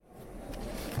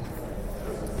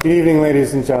Good evening,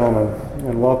 ladies and gentlemen,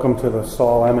 and welcome to the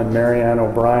Saul M. and Marianne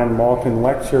O'Brien Malkin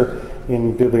Lecture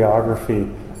in Bibliography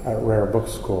at Rare Book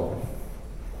School.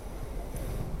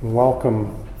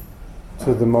 Welcome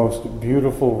to the most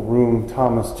beautiful room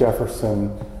Thomas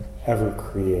Jefferson ever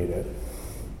created.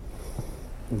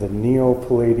 The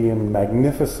Neo-Palladian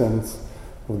magnificence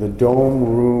of the dome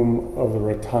room of the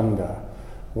Rotunda,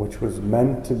 which was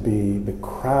meant to be the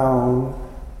crown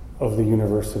of the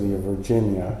University of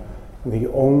Virginia, the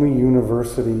only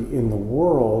university in the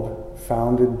world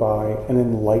founded by an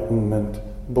Enlightenment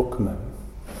bookman.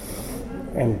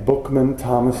 And bookman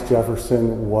Thomas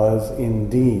Jefferson was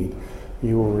indeed.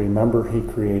 You will remember he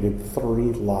created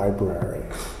 3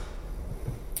 libraries.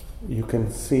 You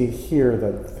can see here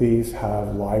that these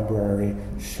have library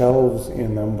shelves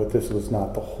in them, but this was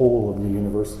not the whole of the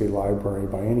university library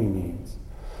by any means.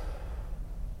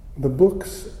 The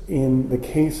books in the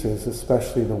cases,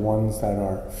 especially the ones that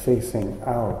are facing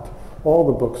out, all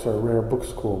the books are Rare Book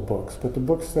School books, but the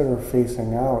books that are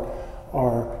facing out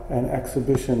are an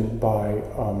exhibition by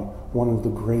one of the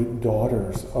great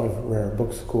daughters of Rare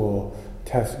Book School,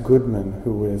 Tess Goodman,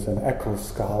 who is an Eccles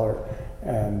Scholar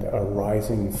and a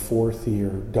rising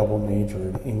 4th-year double major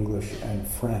in English and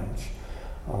French.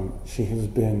 She has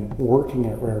been working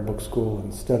at Rare Book School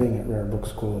and studying at Rare Book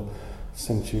School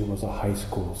since she was a high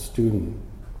school student.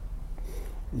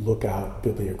 Look out,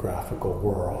 bibliographical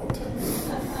world.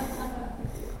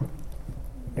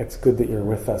 It's good that you're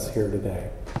with us here today.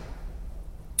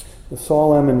 The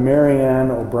Saul M. and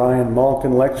Marianne O'Brien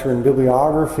Malkin Lecture in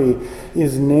Bibliography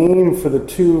is named for the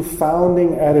 2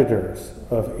 founding editors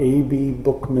of A.B.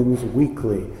 Bookman's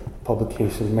Weekly,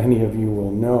 publication many of you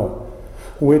will know,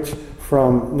 which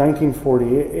from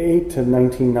 1948 to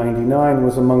 1999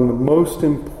 was among the most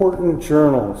important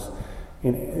journals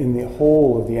in the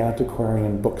whole of the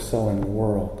antiquarian book-selling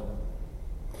world,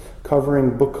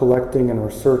 covering book collecting and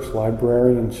research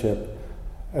librarianship,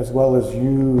 as well as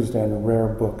used and rare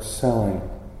book selling.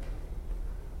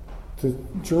 The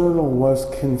journal was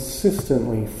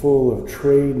consistently full of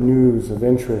trade news of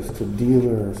interest to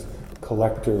dealers,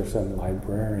 collectors, and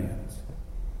librarians.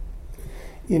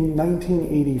 In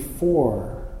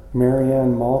 1984,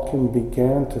 Marianne Malkin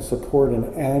began to support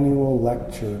an annual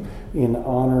lecture in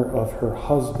honor of her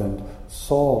husband,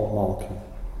 Saul Malkin,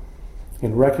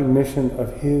 in recognition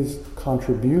of his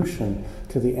contribution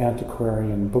to the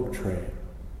antiquarian book trade.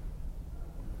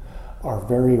 Our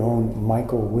very own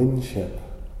Michael Winship,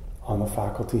 on the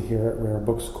faculty here at Rare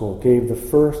Book School, gave the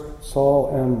first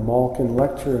Saul M. Malkin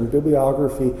Lecture in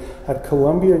Bibliography at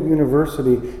Columbia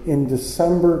University in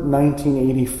December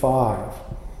 1985.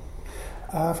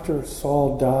 After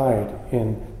Saul died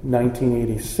in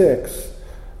 1986,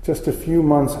 just a few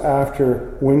months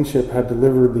after Winship had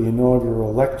delivered the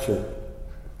inaugural lecture,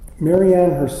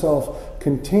 Marianne herself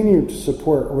continued to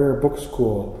support Rare Book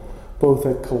School, both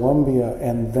at Columbia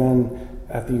and then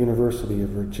at the University of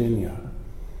Virginia.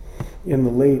 In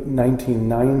the late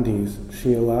 1990s,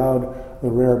 she allowed the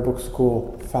Rare Book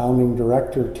School founding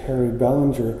director Terry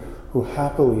Bellinger, who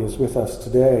happily is with us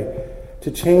today, to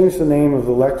change the name of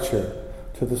the lecture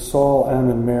to the Saul M.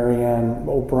 and Marianne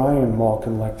O'Brien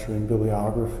Malkin Lecture in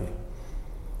Bibliography.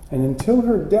 And until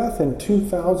her death in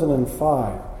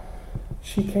 2005,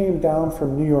 she came down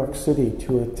from New York City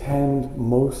to attend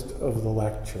most of the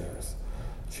lectures.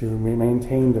 She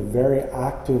maintained a very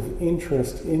active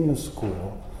interest in the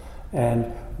school,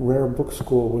 and Rare Book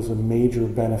School was a major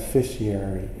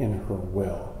beneficiary in her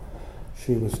will.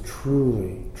 She was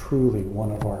truly, truly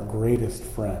one of our greatest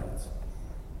friends.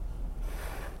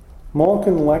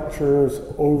 Malkin lectures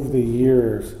over the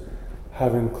years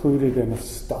have included an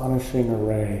astonishing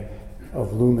array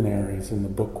of luminaries in the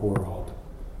book world.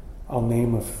 I'll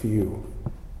name a few.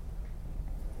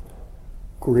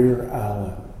 Greer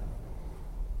Allen,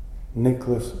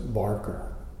 Nicholas Barker,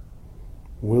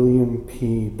 William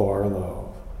P.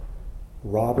 Barlow,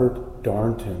 Robert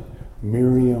Darnton,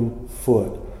 Miriam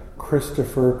Foote,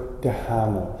 Christopher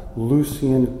DeHamel,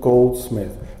 Lucian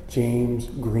Goldsmith, James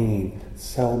Green,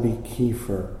 Selby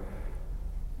Kiefer,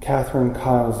 Catherine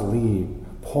Kyles-Leeb,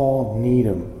 Paul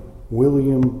Needham,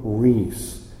 William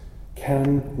Reese,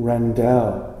 Ken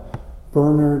Rendell,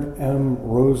 Bernard M.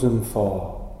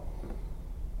 Rosenthal,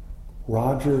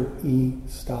 Roger E.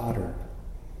 Stoddard,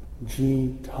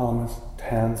 G. Thomas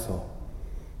Tansel,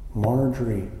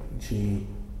 Marjorie G.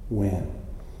 Wynne.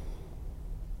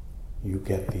 You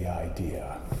get the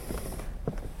idea.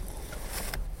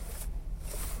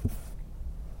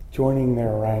 Joining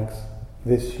their ranks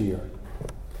this year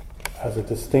as a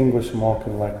distinguished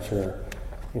Malkin lecturer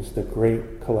is the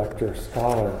great collector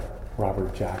scholar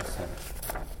Robert Jackson.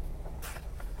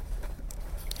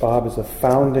 Bob is a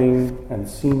founding and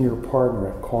senior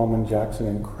partner at Coleman, Jackson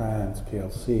and Kranz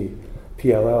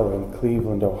PLL in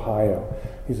Cleveland, Ohio.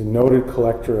 He's a noted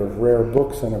collector of rare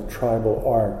books and of tribal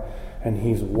art, and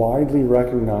he's widely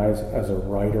recognized as a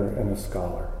writer and a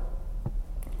scholar.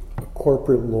 A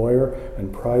corporate lawyer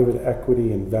and private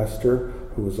equity investor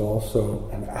who is also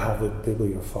an avid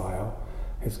bibliophile.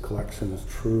 His collection is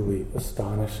truly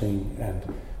astonishing and,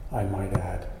 I might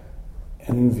add,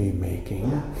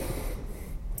 envy-making.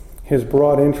 His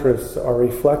broad interests are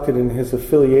reflected in his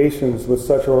affiliations with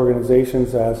such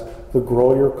organizations as the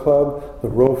Grolier Club, the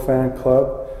Rofin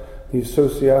Club, the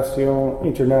Association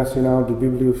Internationale de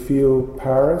Bibliophiles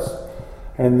Paris,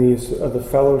 and the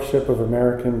Fellowship of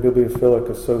American Bibliophilic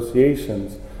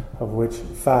Associations, of which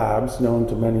FABS, known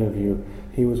to many of you,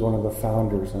 he was one of the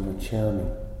founders and the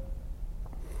chairman.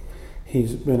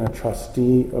 He's been a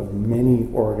trustee of many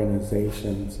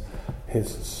organizations. His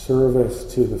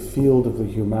service to the field of the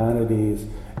humanities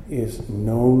is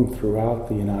known throughout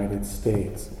the United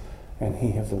States, and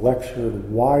he has lectured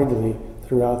widely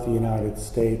throughout the United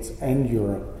States and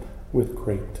Europe with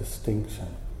great distinction.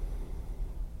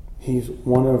 He's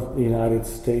one of the United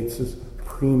States'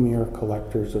 premier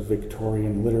collectors of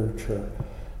Victorian literature.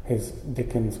 His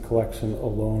Dickens collection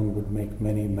alone would make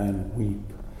many men weep.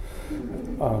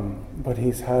 But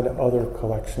he's had other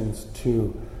collections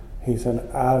too. He's an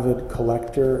avid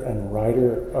collector and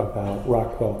writer about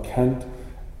Rockwell Kent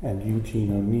and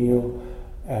Eugene O'Neill,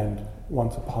 and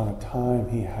once upon a time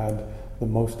he had the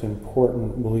most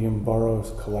important William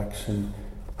Burroughs collection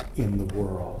in the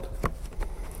world.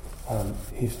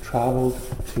 He's traveled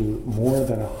to more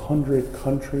than 100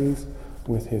 countries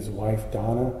with his wife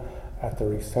Donna. At the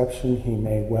reception, he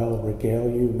may well regale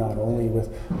you not only with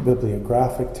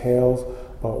bibliographic tales,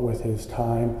 but with his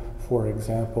time, for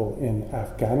example, in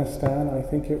Afghanistan, I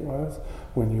think it was,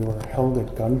 when you were held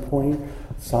at gunpoint,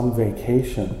 some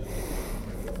vacation.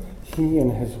 He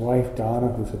and his wife Donna,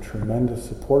 who's a tremendous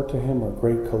support to him, are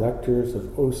great collectors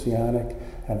of oceanic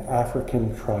and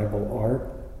African tribal art.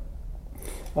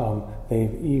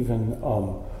 They've even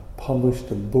published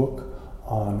a book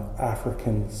on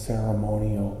African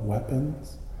ceremonial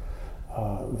weapons.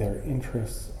 Their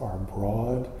interests are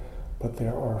broad, but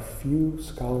there are few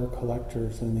scholar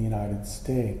collectors in the United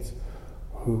States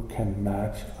who can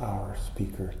match our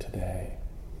speaker today.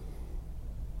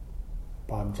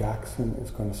 Bob Jackson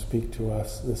is going to speak to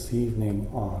us this evening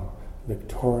on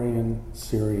Victorian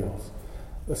serials,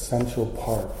 essential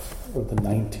parts of the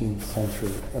 19th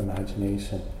century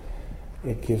imagination.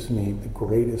 It gives me the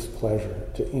greatest pleasure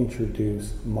to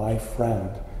introduce my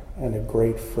friend and a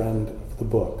great friend of the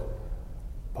book,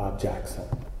 Bob Jackson.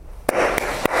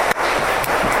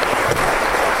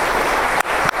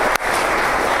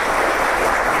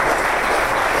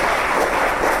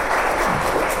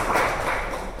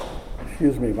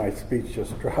 Excuse me, my speech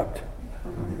just dropped.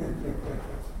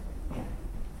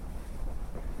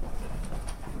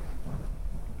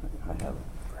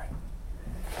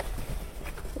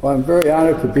 Well, I'm very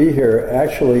honored to be here.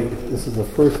 Actually, this is the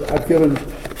first I've given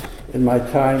in my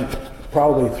time,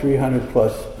 probably 300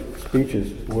 plus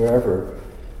speeches wherever,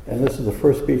 and this is the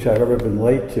first speech I've ever been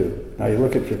late to. Now you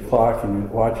look at your clock and you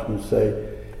watch and you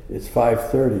say it's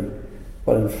 5:30,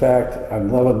 but in fact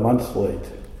I'm 11 months late,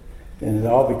 and it's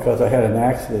all because I had an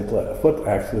accident, a foot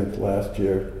accident last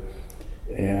year,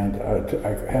 and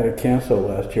I had to cancel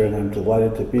last year, and I'm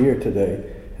delighted to be here today,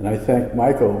 and I thank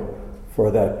Michael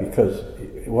for that, because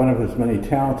one of his many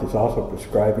talents is also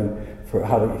prescribing for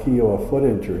how to heal a foot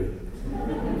injury.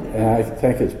 And I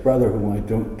thank his brother, whom I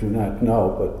do not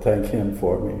know, but thank him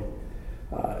for me.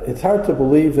 It's hard to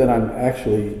believe that I'm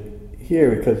actually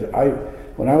here, because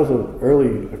when I was an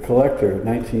early collector in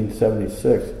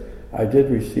 1976, I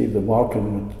did receive the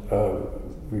Malkin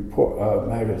report,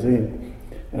 magazine,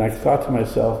 and I thought to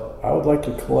myself, I would like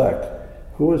to collect.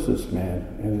 Who is this man?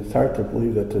 And it's hard to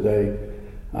believe that today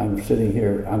I'm sitting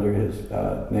here under his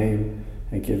name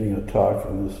and giving a talk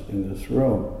in this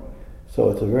room. So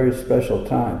it's a very special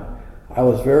time. I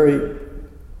was very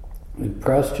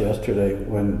impressed yesterday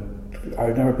when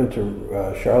I've never been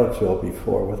to Charlottesville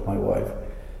before with my wife,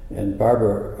 and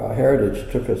Barbara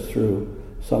Heritage took us through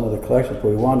some of the collections, but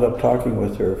we wound up talking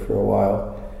with her for a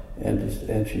while,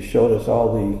 and she showed us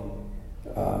all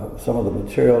some of the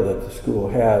material that the school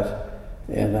has.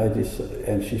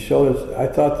 And she showed us, I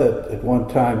thought that at one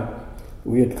time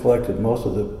we had collected most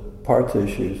of the parts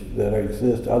issues that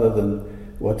exist, other than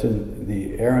what's in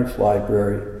the Ahrens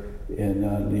Library in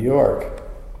New York.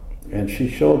 And she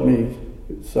showed me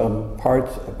some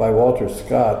parts by Walter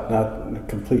Scott, not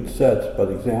complete sets,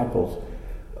 but examples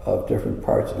of different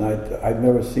parts. And I'd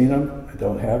never seen them, I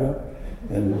don't have them,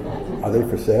 And are they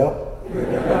for sale?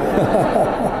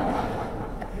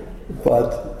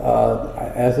 But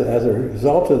as a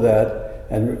result of that,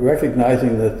 and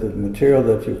recognizing that the material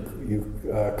that you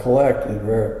collect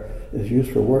is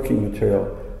used for working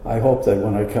material, I hope that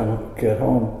when I get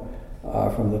home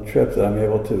from the trip that I'm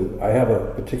able to, I have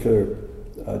a particular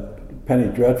penny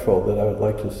dreadful that I would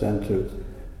like to send to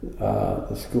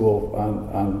the school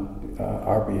on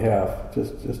our behalf.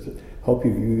 Just to hope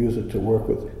you use it to work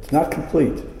with. It's not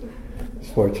complete, it's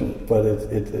fortunate, but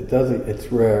it does.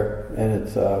 It's rare and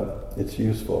it's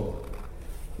useful.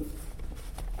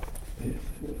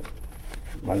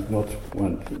 My notes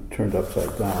turned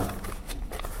upside down.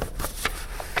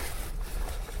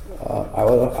 I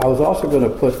was also going to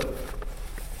put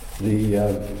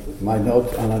my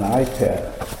notes on an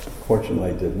iPad. Fortunately,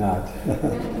 I did not.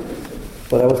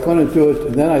 But I was going to do it,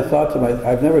 and then I thought to myself,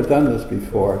 I've never done this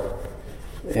before,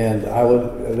 and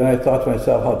then I thought to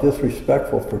myself how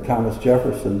disrespectful for Thomas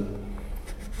Jefferson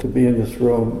to be in this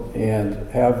room and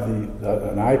have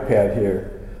an iPad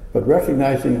here. But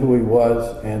recognizing who he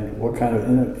was and what kind of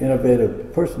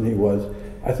innovative person he was,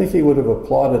 I think he would have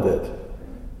applauded it.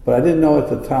 But I didn't know at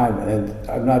the time, and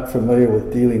I'm not familiar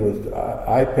with dealing with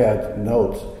iPad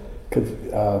notes, because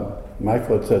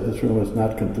Michael had said this room is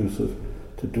not conducive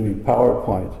to doing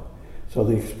PowerPoint. So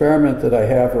the experiment that I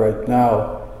have right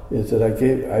now is that I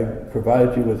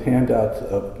provided you with handouts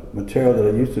of material that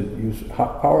I used to use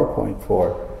PowerPoint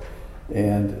for,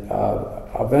 and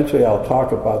eventually I'll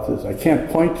talk about this. I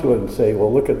can't point to it and say,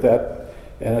 well, look at that,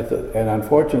 and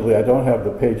unfortunately I don't have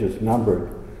the pages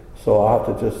numbered, so I'll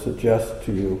have to just suggest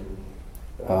to you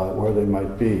where they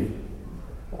might be.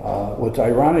 What's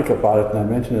ironic about it, and I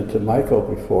mentioned it to Michael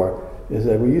before, is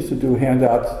that we used to do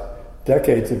handouts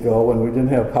decades ago when we didn't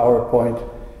have PowerPoint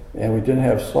and we didn't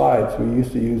have slides. We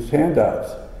used to use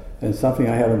handouts, and something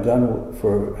I haven't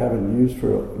used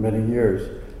for many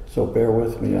years, so bear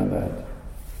with me on that.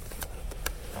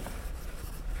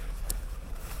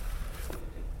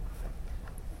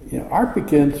 Art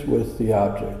begins with the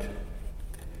object.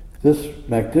 This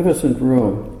magnificent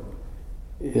room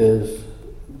is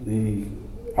the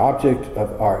object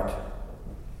of art.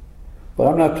 But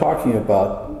I'm not talking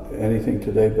about anything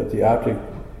today but the object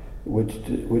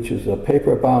which is a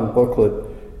paper-bound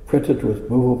booklet printed with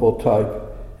movable type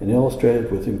and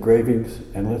illustrated with engravings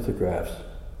and lithographs.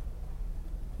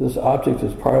 This object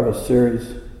is part of a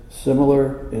series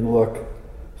similar in look,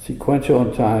 sequential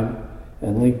in time,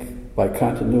 and linked by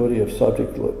continuity of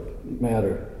subject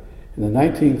matter. In the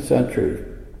 19th century,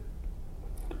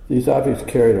 these objects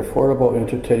carried affordable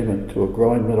entertainment to a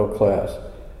growing middle class,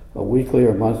 a weekly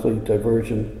or monthly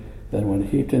diversion that when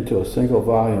heaped into a single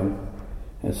volume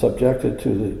and subjected to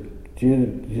the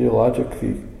geologic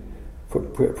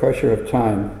pressure of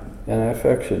time and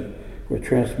affection, were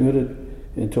transmuted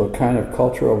into a kind of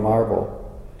cultural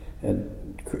marvel and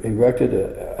erected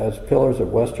as pillars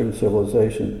of Western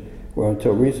civilization, where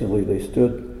until recently they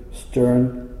stood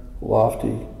stern,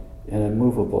 lofty, and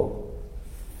immovable.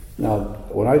 Now,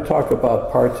 when I talk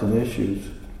about parts and issues,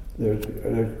 there's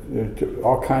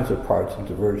all kinds of parts and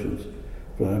diversions,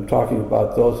 but I'm talking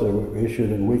about those that were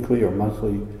issued in weekly or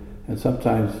monthly, and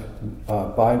sometimes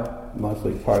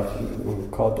bi-monthly parts that were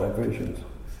called divisions.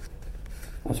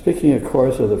 I'm speaking, of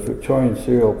course, of the Victorian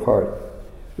serial part.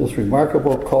 This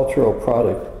remarkable cultural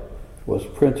product was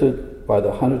printed by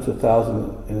the hundreds of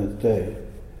thousands in its day.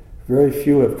 Very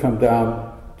few have come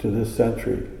down to this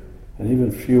century, and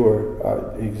even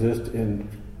fewer exist in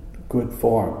good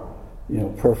form,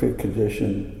 perfect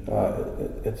condition,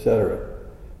 etc.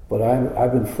 But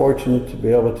I've been fortunate to be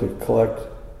able to collect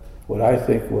what I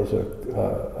think was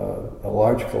a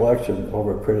large collection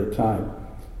over a period of time.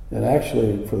 And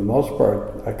actually, for the most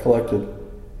part, I collected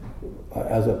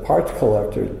as a parts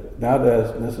collector, not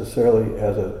as necessarily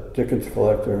as a Dickens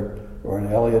collector or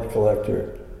an Eliot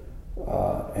collector.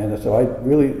 And so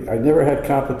I never had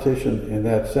competition in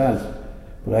that sense,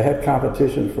 but I had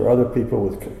competition for other people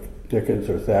with Dickens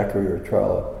or Thackeray or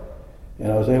Trollope.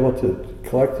 And I was able to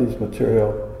collect these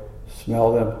material,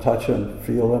 smell them, touch them,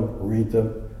 feel them, read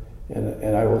them.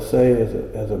 And I will say,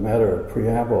 as a matter of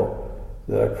preamble,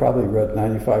 that I probably read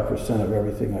 95% of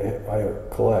everything I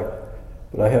collect.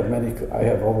 But I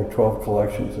have over 12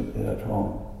 collections at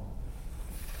home.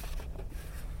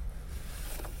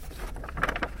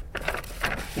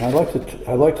 And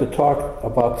I'd like to talk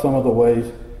about some of the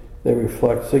ways they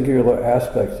reflect singular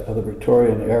aspects of the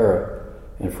Victorian era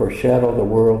and foreshadow the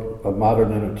world of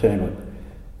modern entertainment,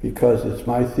 because it's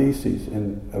my thesis,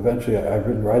 and eventually I've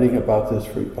been writing about this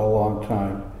for a long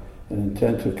time and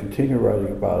intend to continue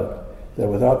writing about it, that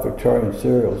without Victorian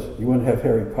serials, you wouldn't have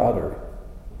Harry Potter.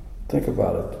 Think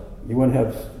about it. You wouldn't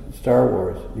have Star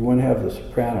Wars. You wouldn't have The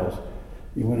Sopranos.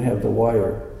 You wouldn't have The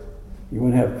Wire. You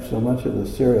wouldn't have so much of the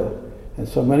serial. And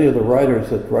so many of the writers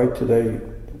that write today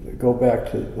go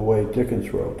back to the way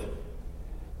Dickens wrote.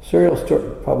 Serial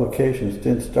publications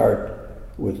didn't start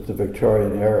with the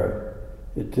Victorian era.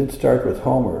 It didn't start with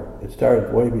Homer. It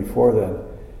started way before then,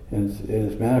 and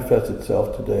it has manifested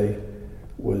itself today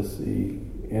with the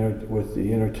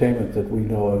entertainment that we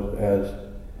know as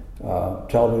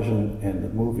television and the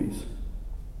movies.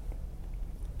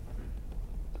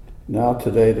 Now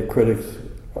today the critics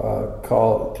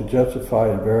call, to justify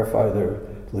and verify their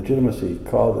legitimacy,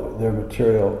 call their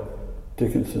material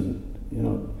Dickinson,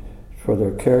 for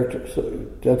their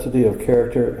density of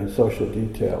character and social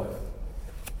detail.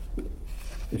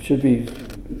 It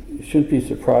shouldn't be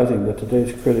surprising that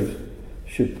today's critics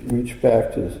should reach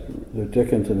back to the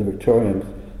Dickens and the Victorians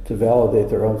to validate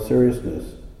their own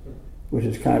seriousness, which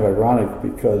is kind of ironic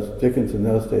because Dickens in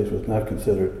those days was not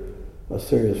considered a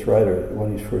serious writer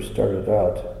when he first started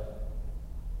out.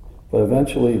 But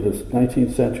eventually, this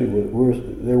 19th century,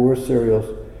 there were serials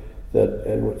that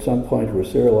at some point were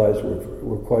serialized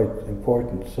were quite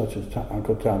important, such as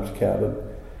Uncle Tom's Cabin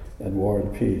and War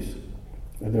and Peace.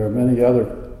 And there are many other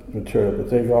material, but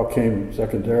they all came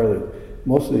secondarily.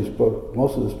 Most of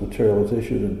this material was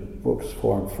issued in books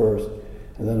form first,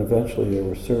 and then eventually they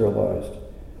were serialized,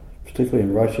 particularly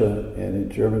in Russia and in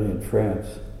Germany and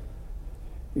France.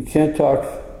 You can't talk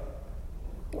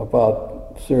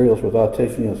about serials without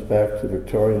taking us back to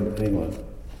Victorian England.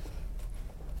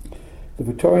 The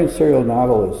Victorian serial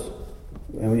novelist,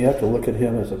 and we have to look at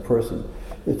him as a person.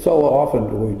 It's so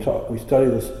often we study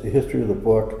the history of the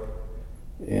book,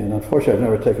 and unfortunately I've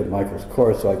never taken Michael's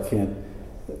course, so I can't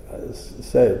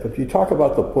say it. But you talk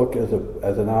about the book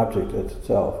as an object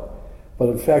itself. But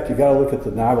in fact, you got to look at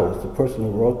the novelist, the person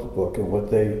who wrote the book, and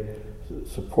what they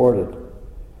supported.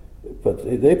 But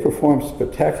they performed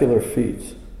spectacular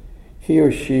feats. He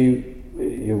or she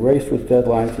raced with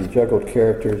deadlines and juggled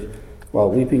characters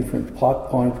while leaping from plot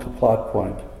point to plot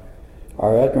point.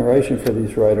 Our admiration for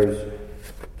these writers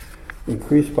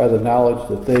increased by the knowledge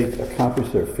that they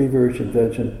accomplished their feverish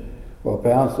invention while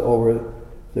balanced over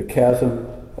the chasm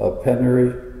of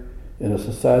penury in a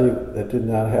society that did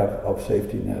not have a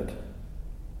safety net.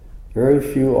 Very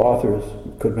few authors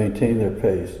could maintain their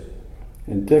pace,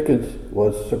 and Dickens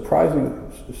was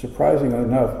surprising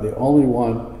enough the only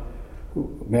one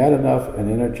who mad enough and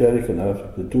energetic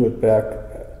enough to do it back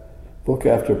book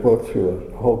after book through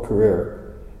a whole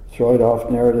career, throwing off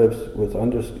narratives with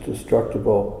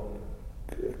indestructible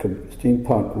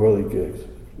steampunk whirligigs.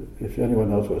 If anyone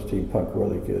knows what a steampunk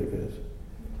whirligig is.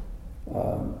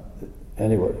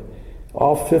 Anyway,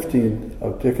 all 15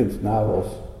 of Dickens' novels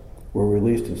were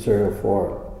released in serial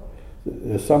form.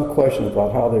 There's some question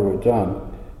about how they were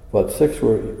done, but 6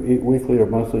 were weekly or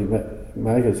monthly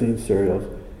magazine serials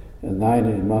and 9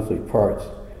 in monthly parts.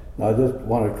 Now I just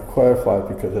want to clarify,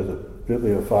 because as a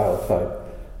bibliophile type,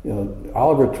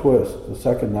 Oliver Twist, the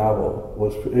second novel,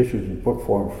 was issued in book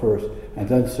form first and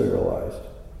then serialized.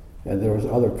 And there was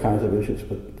other kinds of issues,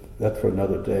 but that's for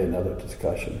another day, another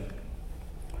discussion.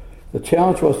 The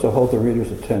challenge was to hold the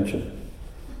reader's attention.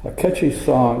 A catchy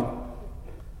song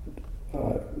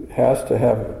has to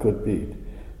have a good beat.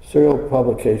 Serial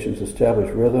publications establish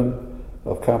rhythm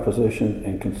of composition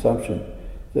and consumption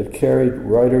that carried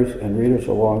writers and readers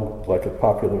along like a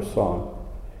popular song.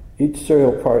 Each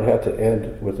serial part had to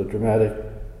end with a dramatic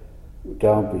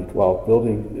downbeat while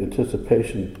building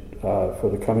anticipation for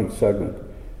the coming segment.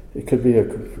 It could be a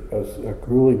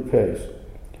grueling pace.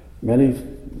 Many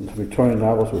Victorian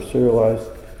novels were serialized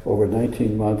over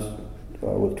 19 months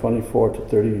with 24 to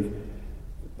 30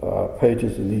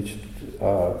 pages in each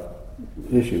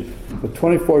issue. But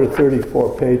 24 to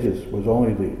 34 pages was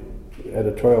only the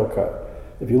editorial cut.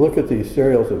 If you look at these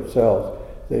serials themselves,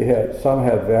 some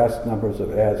had vast numbers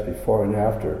of ads before and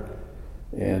after.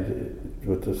 And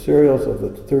with the serials of the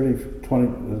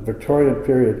Victorian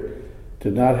period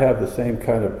did not have the same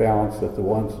kind of balance that the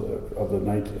ones of the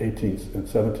 18th and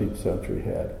 17th century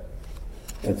had,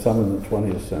 and some in the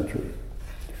 20th century.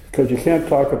 Because you can't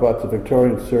talk about the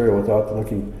Victorian serial without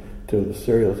looking to the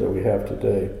serials that we have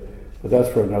today. But that's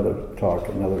for another talk,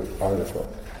 another article.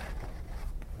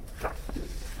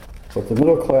 But the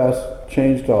middle class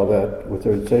changed all that with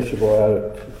their insatiable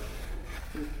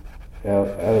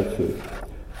attitude.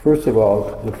 First of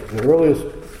all, the earliest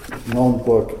known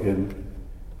book in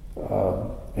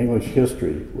English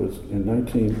history was in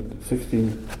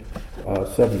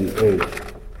 1678.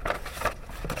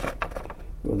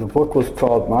 The book was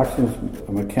called Moxon's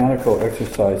Mechanical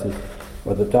Exercises,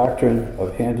 or the Doctrine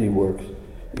of Handiworks,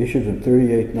 issued in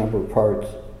 38 number parts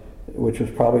which was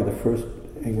probably the first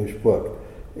English book.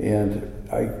 And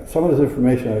some of this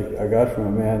information I got from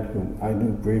a man whom I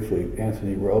knew briefly,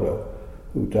 Anthony Rhoda,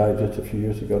 who died just a few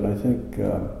years ago, and I think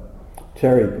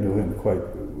Terry knew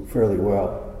him fairly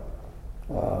well.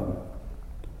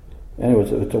 And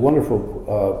it's a wonderful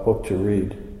book to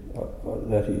read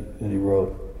that he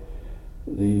wrote.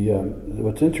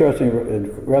 What's interesting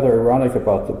and rather ironic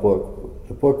about the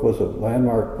book was a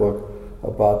landmark book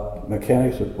about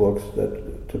mechanics of books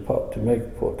to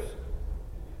make books.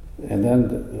 And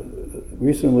then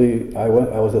recently I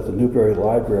was at the Newberry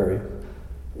Library,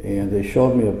 and they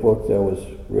showed me a book that was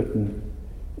written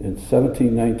in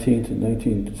 1719 to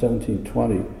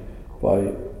 1720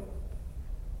 by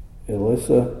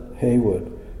Elissa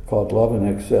Haywood, called Love in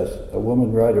Excess, a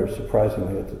woman writer,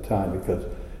 surprisingly at the time, because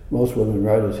most women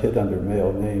writers hid under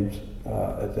male names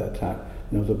at that time.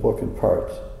 And it was a book in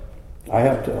parts. I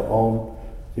happen to own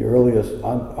the earliest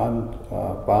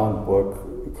unbound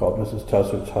book called Mrs.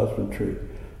 Tusser's Husbandry,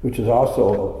 which is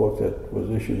also a book that was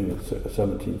issued in the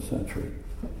 17th century.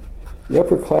 The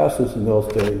upper classes in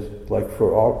those days, like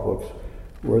for all books,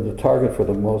 were the target for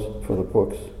the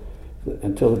books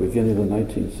until the beginning of the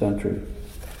 19th century.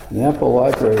 An ample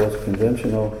library was a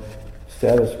conventional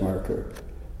status marker.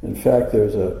 In fact,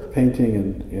 there's a painting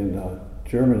in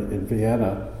Germany, in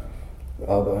Vienna,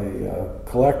 of a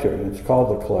collector, and it's called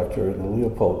The Collector in the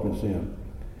Leopold Museum.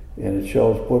 And it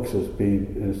shows books as being,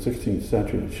 in the 16th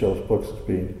century, it shows books as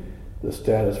being the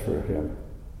status for him.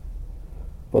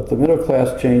 But the middle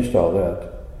class changed all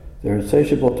that. Their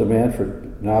insatiable demand for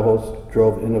novels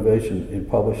drove innovation in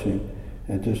publishing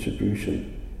and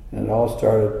distribution, and it all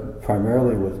started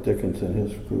primarily with Dickens and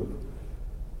his group.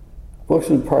 Books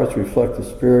in parts reflect the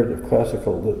spirit of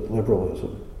classical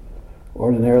liberalism.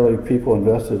 Ordinarily, people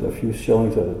invested a few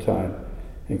shillings at a time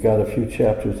and got a few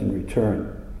chapters in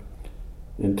return.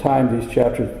 In time, these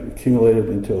chapters accumulated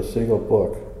into a single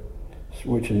book,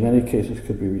 which in many cases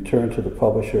could be returned to the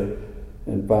publisher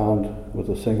and bound with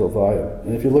a single volume.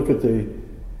 And if you look at the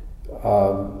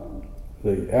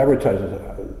advertisements,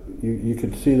 you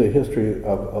can see the history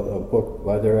of a book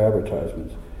by their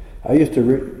advertisements. I used to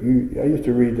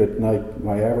read at night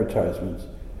my advertisements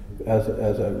as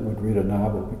I would read a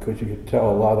novel, because you could tell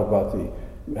a lot about the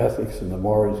ethics and the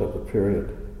mores of the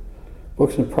period.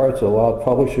 Books in parts allowed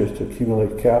publishers to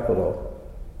accumulate capital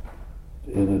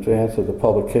in advance of the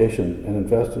publication and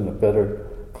invest in a better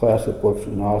class of books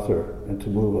and author, and to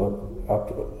move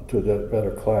up to a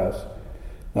better class.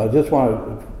 Now, I just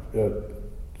want to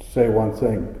say one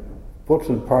thing. Books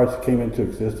in parts came into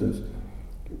existence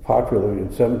popularly in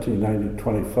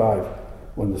 1725,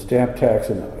 when the stamp tax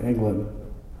in England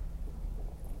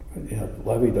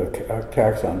levied a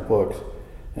tax on books,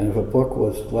 and if a book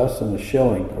was less than a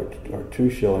shilling or 2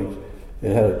 shillings,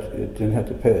 it didn't have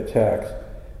to pay a tax.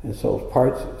 And so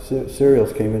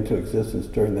serials came into existence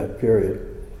during that period.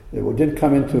 It didn't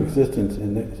come into existence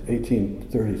in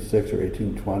 1836 or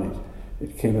 1820s.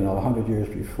 It came in 100 years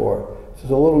before. This is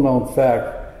a little known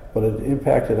fact, but it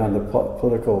impacted on the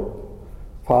political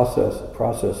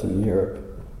process in Europe.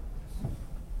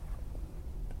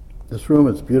 This room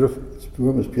is beautiful. This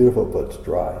room is beautiful, but it's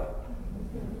dry.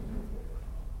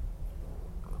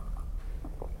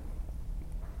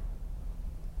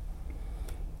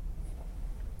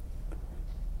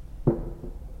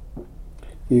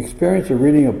 The experience of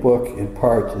reading a book in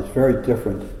parts is very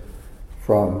different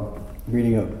from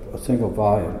reading a single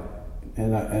volume.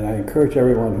 And I encourage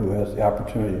everyone who has the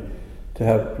opportunity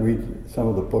to read some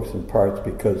of the books in parts,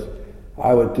 because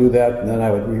I would do that and then I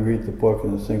would reread the book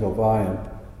in a single volume,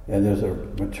 and there's a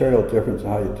material difference in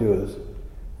how you do this.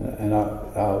 And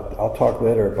I'll talk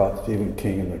later about Stephen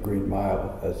King and The Green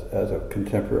Mile as a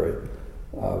contemporary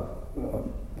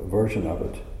version of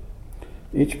it.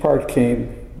 Each part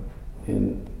came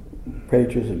in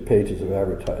pages and pages of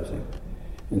advertising.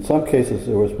 In some cases,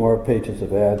 there was more pages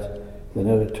of ads than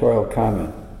editorial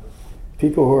comment.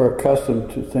 People who are accustomed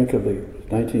to think of the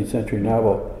 19th century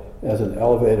novel as an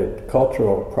elevated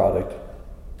cultural product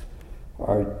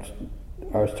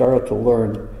are startled to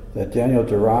learn that Daniel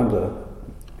Deronda,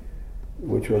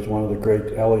 which was one of the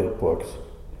great Eliot books,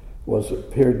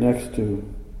 appeared next to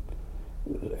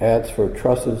ads for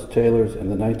trusses, tailors,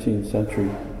 and the 19th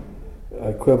century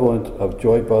equivalent of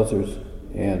joy buzzers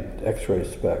and X-ray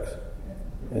specs.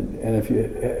 And if you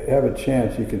have a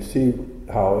chance, you can see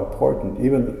how important,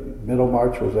 even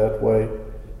Middlemarch was that way,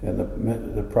 and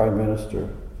the Prime Minister.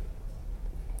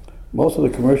 Most of the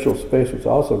commercial space was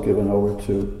also given over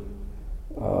to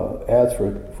ads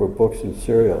for books and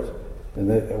serials. And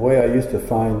the way I used to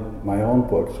find my own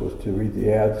books was to read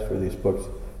the ads for these books.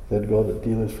 They'd go to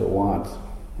Dealers for Wants,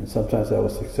 and sometimes that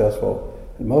was successful,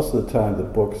 And most of the time the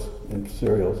books and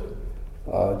serials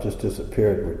just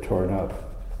disappeared, were torn up.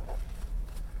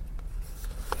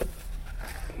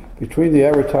 Between the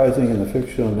advertising and the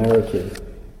fictional narrative,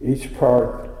 each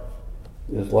part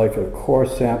is like a core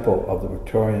sample of the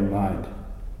Victorian mind.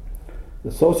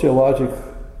 The sociology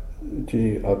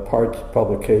of Part's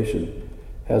publication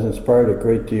has inspired a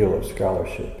great deal of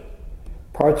scholarship.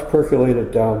 Parts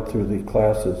percolated down through the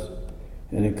classes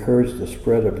and encouraged the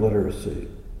spread of literacy.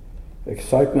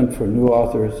 Excitement for new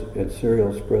authors and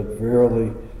serials spread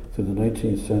virally through the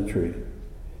 19th century,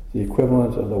 the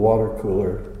equivalent of the water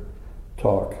cooler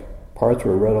talk. Parts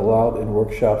were read aloud in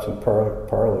workshops and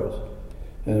parlors.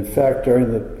 And in fact,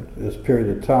 during this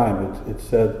period of time, it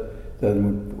said that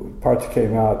when Parts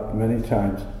came out, many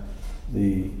times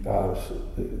the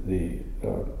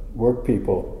work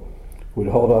people would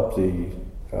hold up the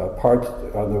parts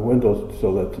on the windows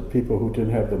so that the people who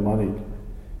didn't have the money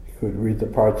could read the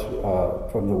parts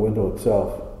from the window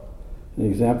itself. An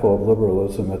example of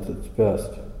liberalism at its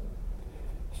best.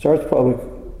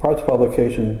 Parts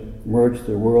publication merged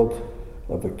the world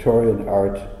of Victorian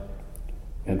art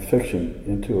and fiction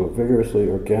into a vigorously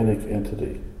organic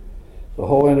entity. The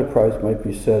whole enterprise might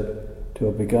be said to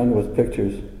have begun with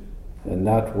pictures and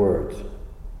not words.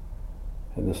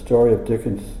 And the story of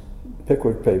Dickens'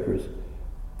 Pickwick Papers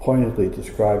pointedly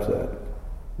describes that.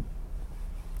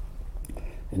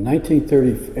 In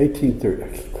 1830, I keep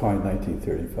calling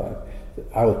 1935.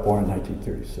 I was born in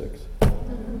 1936.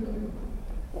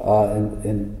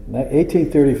 In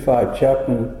 1835,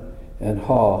 Chapman and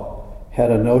Hall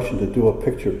had a notion to do a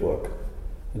picture book.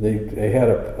 They had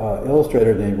an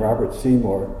illustrator named Robert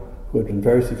Seymour who had been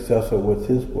very successful with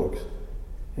his books.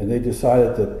 And they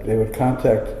decided that they would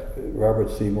contact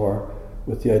Robert Seymour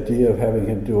with the idea of having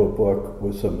him do a book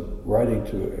with some writing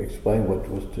to explain what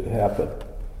was to happen.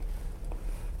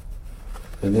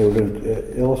 And they were going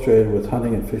to illustrate it with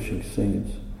hunting and fishing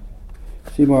scenes.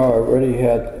 Seymour already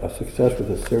had a success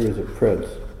with a series of prints.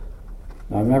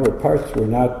 Now remember, Parts were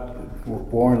not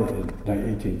born in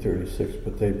 1836,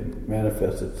 but they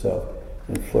manifested itself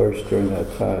and flourished during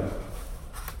that time.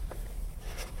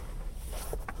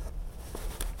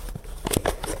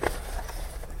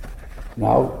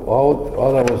 Now,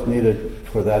 all that was needed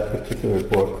for that particular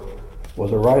book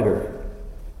was a writer.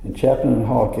 And Chapman and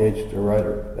Hall engaged a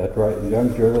writer, a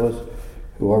young journalist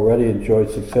who already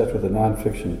enjoyed success with a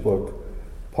nonfiction book,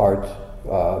 Parts,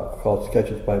 called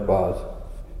Sketches by Boz.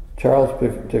 Charles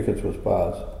Dickens was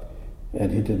Boz,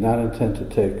 and he did not intend to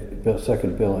take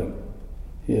second billing.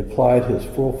 He applied his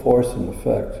full force and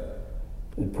effect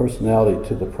and personality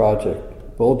to the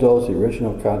project, bulldozed the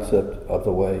original concept of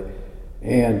the way,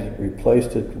 and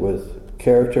replaced it with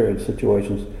character and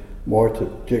situations more to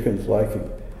Dickens' liking.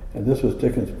 And this was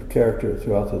Dickens' character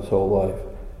throughout his whole life.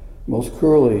 Most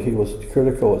cruelly, he was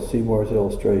critical of Seymour's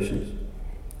illustrations.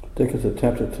 Dickens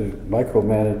attempted to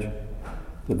micromanage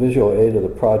the visual aid of the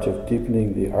project,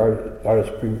 deepening the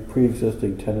artist's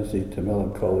pre-existing tendency to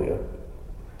melancholia.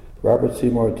 Robert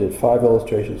Seymour did 5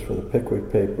 illustrations for the Pickwick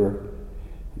paper.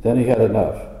 Then he had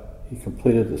enough. He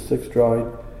completed the 6th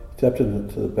drawing, stepped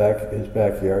into his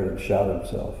backyard, and shot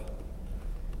himself.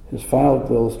 His final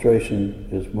illustration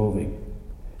is moving.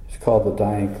 It's called The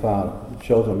Dying Clown. It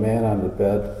shows a man on the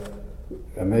bed,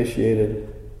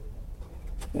 emaciated,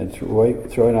 and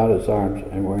throwing out his arms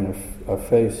and wearing a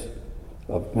face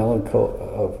of melancholy,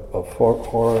 of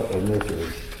horror and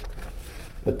misery.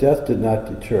 But death did not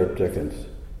deter Dickens.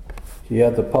 He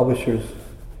had the publishers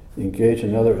engage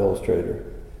another illustrator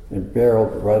and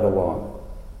barreled right along.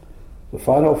 The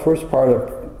first part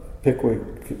of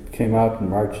Pickwick came out in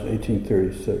March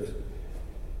 1836.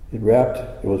 It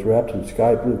was wrapped in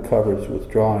sky blue covers with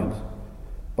drawings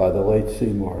by the late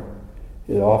Seymour.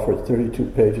 It offered 32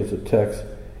 pages of text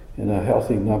and a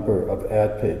healthy number of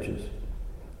ad pages.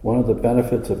 One of the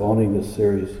benefits of owning this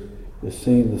series is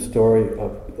seeing the story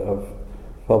of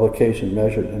publication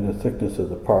measured in the thickness of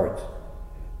the parts.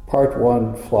 Part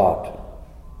 1 flopped,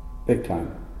 big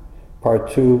time. Part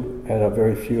 2 had a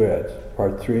very few ads.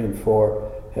 Part 3 and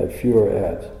 4 had fewer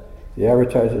ads. The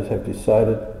advertisers have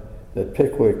decided that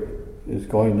Pickwick is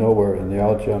going nowhere, and they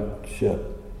all jumped ship.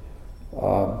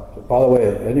 By the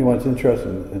way, anyone's interested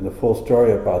in the full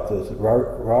story about this,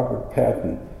 Robert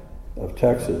Patton of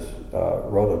Texas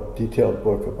wrote a detailed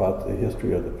book about the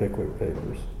history of the Pickwick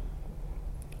Papers.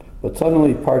 But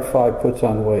suddenly Part 5 puts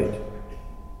on weight.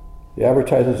 The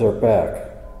advertisers are back.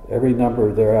 Every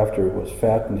number thereafter was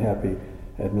fat and happy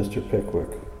at Mr.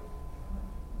 Pickwick.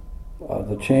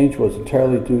 The change was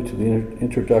entirely due to the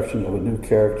introduction of a new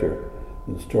character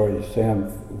in the story,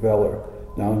 Sam Veller.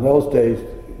 Now in those days,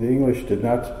 the English did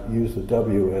not use the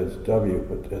W as W,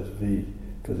 but as V.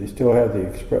 because he still had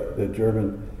the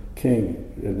German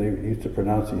king, and they used to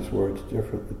pronounce these words the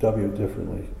W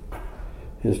differently.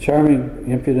 His charming,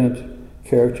 impudent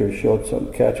character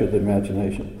captured the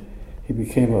imagination. He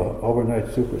became an overnight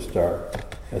superstar,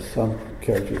 as some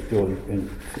characters do in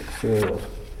serials.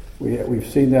 We've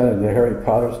seen that in the Harry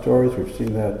Potter stories, we've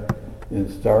seen that in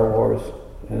Star Wars,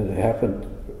 and it happened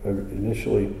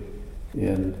initially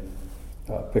in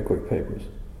Pickwick Papers.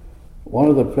 One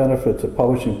of the benefits of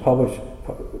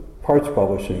parts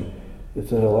publishing is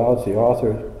that it allows the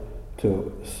author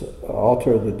to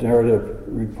alter the narrative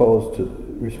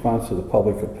response to the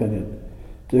public opinion.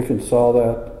 Dickens saw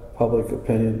that public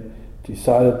opinion,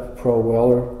 decided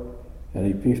pro-Weller, and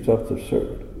he beefed up the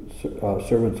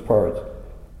servant's parts.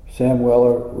 Sam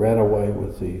Weller ran away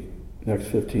with the next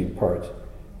 15 parts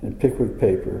in Pickwick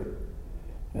Paper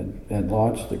and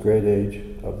launched the great age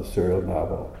of the serial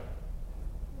novel.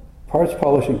 Parts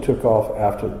publishing took off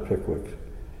after Pickwick.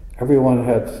 Everyone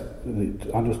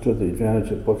understood the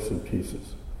advantage of books in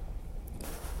pieces.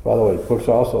 By the way, books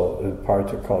also in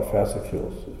parts are called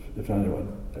fascicules, if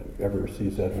anyone ever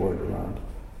sees that word around.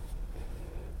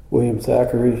 William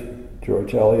Thackeray,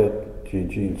 George Eliot,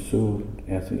 Jean Sue,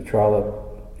 Anthony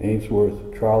Trollope,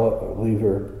 Ainsworth, Trollope,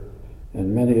 Lever,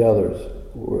 and many others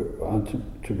were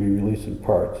to be released in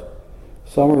parts.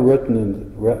 Some were written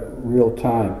in real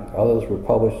time, others were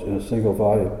published in a single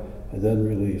volume and then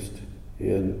released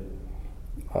in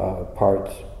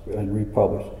parts and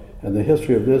republished. And the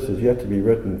history of this is yet to be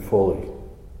written fully.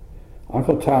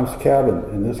 Uncle Tom's Cabin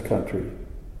in this country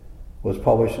was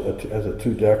published as a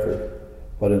two-decker,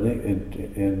 but in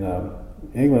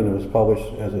England it was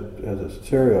published as a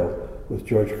serial with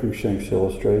George Cruikshank's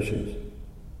illustrations.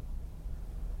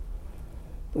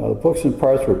 Now, the books in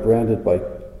parts were branded by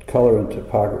color and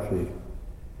typography.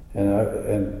 And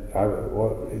I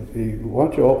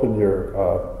want you to open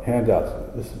your handouts.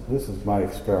 This is my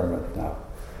experiment now.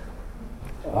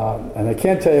 And I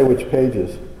can't tell you which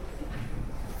pages.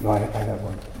 No, I have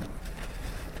one.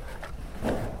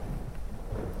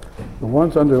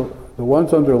 The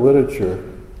ones under literature,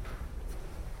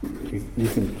 you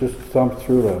can just thumb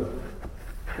through them,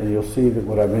 and you'll see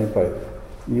what I mean by.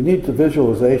 You need the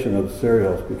visualization of the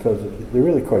serials because they're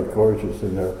really quite gorgeous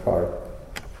in their part.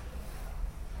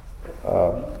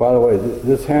 By the way,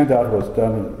 this handout was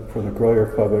done for the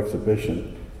Grolier Club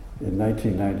exhibition in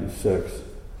 1996.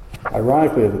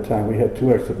 Ironically, at the time, we had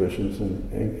two exhibitions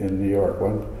in New York,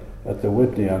 one at the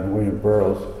Whitney on William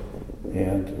Burroughs,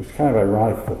 and it was kind of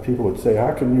ironic because people would say,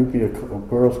 how can you be a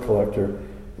Burroughs collector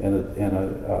and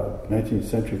a 19th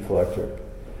century collector?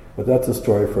 But that's a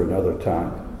story for another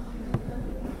time.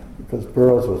 Because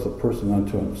Burroughs was a person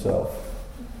unto himself,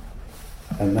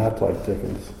 and not like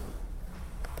Dickens.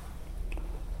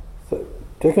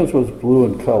 Dickens was blue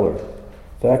in color,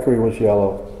 Thackeray was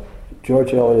yellow,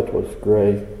 George Eliot was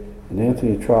gray, and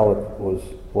Anthony Trollope was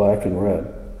black and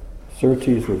red.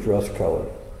 Surtees was rust color.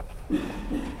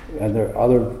 And there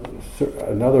other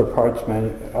parts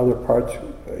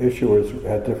issuers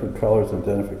had different colors and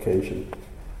identification.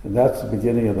 And that's the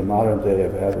beginning of the modern day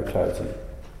of advertising.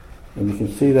 And you can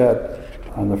see that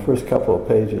on the first couple of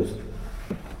pages.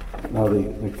 Now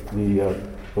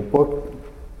the book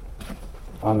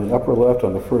on the upper left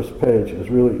on the first page is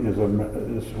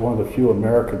one of the few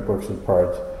American books in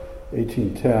parts,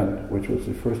 1810, which was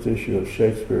the first issue of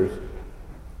Shakespeare's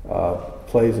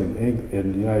plays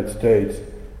in the United States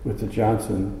with the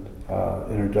Johnson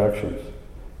introductions.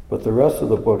 But the rest of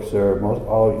the books there are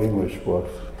all English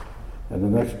books. And the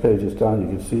next page is down. You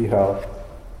can see how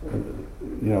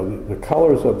the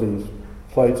colors of these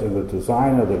plates and the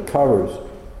design of the covers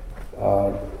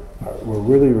were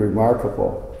really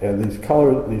remarkable. And these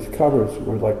covers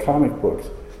were like comic books.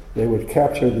 They would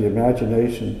capture the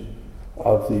imagination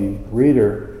of the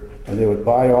reader, and they would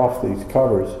buy off these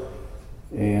covers,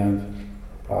 and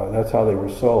that's how they were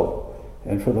sold.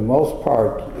 And for the most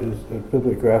part, in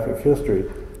bibliographic history,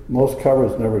 most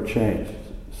covers never changed.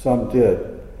 Some did.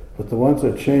 But the ones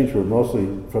that changed were mostly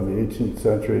from the 18th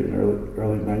century and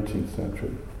early 19th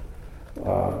century.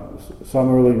 Some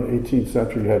early 18th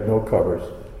century had no covers.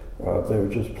 They were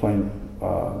just plain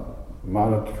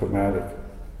monochromatic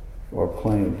or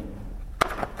plain.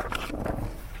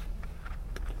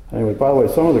 Anyway, by the way,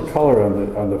 some of the color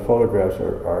on the photographs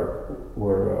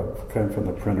came from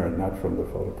the printer and not from the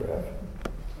photograph.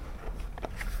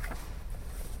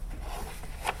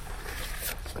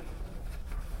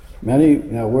 Many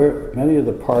of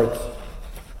the parts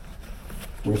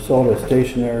were sold as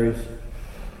stationaries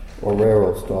or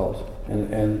railroad stalls,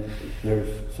 and there's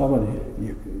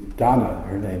someone, Donna,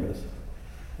 her name is,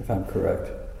 if I'm correct.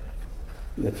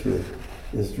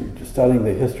 is studying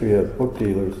the history of book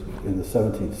dealers in the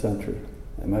 17th century.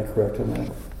 Am I correct on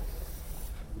that?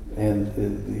 And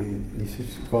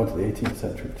he's going to the 18th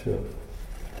century too,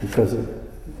 because of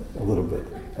a little bit.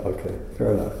 Okay,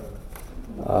 fair enough.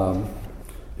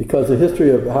 Because the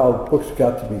history of how books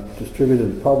got to be distributed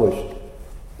and published,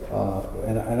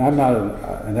 and I'm not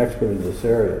an expert in this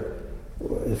area,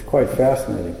 is quite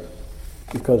fascinating.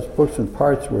 Because books and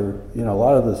parts were, a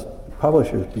lot of the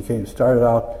publishers started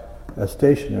out as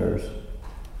stationers,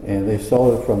 and they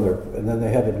sold it from and then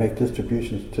they had to make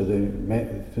distributions to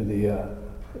the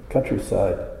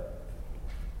countryside.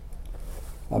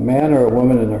 A man or a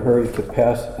woman in a hurry could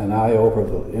pass an eye over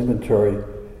the inventory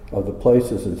of the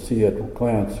places and see at a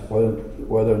glance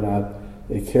whether or not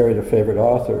they carried a favorite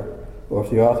author, or if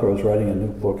the author was writing a new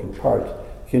book in parts.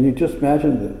 Can you just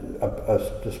imagine a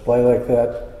display like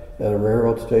that at a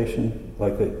railroad station,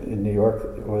 like in New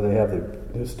York, where they have the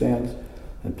newsstands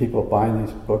and people buying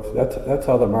these books? That's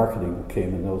how the marketing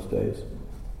came in those days.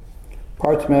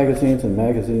 Parts magazines and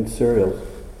magazine serials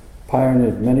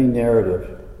pioneered many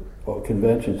narrative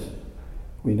conventions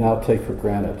we now take for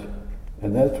granted.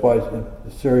 And that's why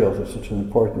the serials are such an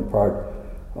important part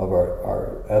of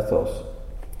our ethos.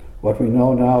 What we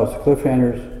know now is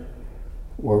cliffhangers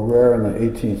were rare in the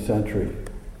 18th century.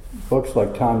 Books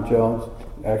like Tom Jones,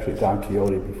 actually Don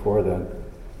Quixote before then,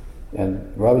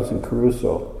 and Robinson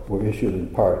Crusoe were issued in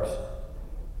parts.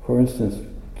 For instance,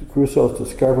 Crusoe's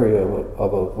discovery of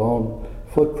a lone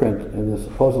footprint in the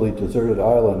supposedly deserted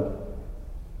island,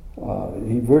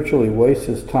 he virtually wastes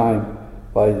his time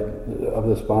of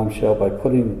this bombshell by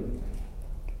putting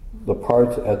the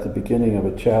parts at the beginning of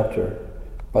a chapter.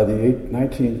 By the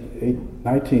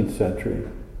 19th century,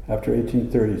 after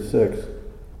 1836,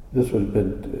 this would have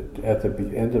been at the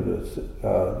end of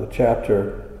the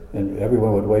chapter, and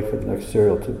everyone would wait for the next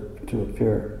serial to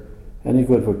appear. Any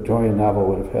good Victorian novel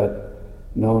would have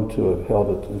known to have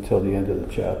held it until the end of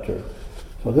the chapter.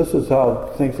 So this is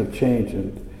how things have changed,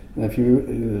 and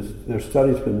there's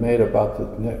studies been made about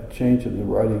the change in the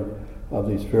writing of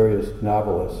these various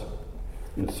novelists.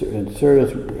 And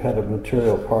serials had a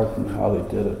material part in how they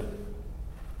did it.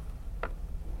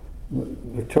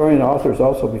 Victorian authors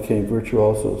also became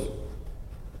virtuosos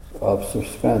of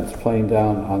suspense, playing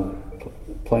on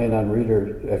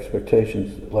reader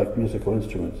expectations like musical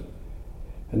instruments.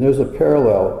 And there's a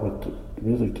parallel with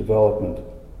music development.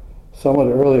 Somewhat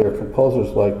earlier,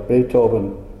 composers like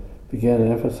Beethoven began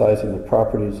emphasizing the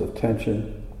properties of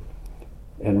tension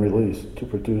and release to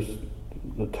produce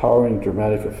the towering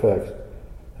dramatic effects,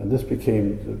 and this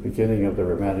became the beginning of the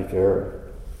Romantic era.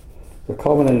 The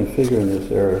culminating figure in this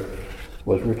era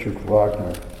was Richard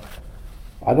Wagner.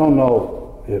 I don't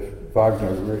know if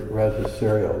Wagner read his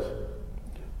serials,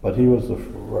 but he was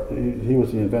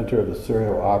the inventor of the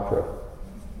serial opera,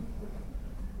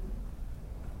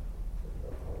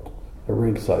 the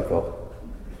Ring Cycle.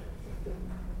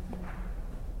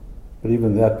 But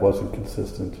even that wasn't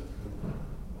consistent.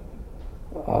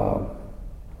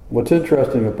 What's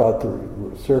interesting about the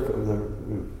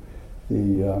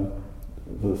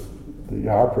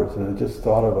operas, and I just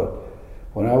thought of it,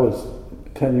 when I was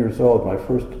 10 years old, my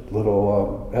first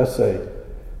little essay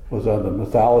was on the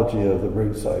mythology of the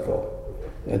Ring Cycle.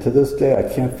 And to this day, I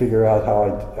can't figure out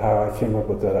how I came up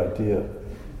with that idea.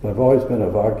 But I've always been a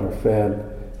Wagner fan,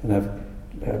 and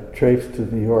have traipsed to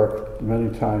New York many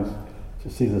times to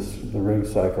see the Ring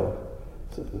Cycle.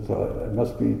 So it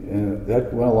must be, and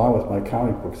that went along with my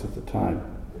comic books at the time.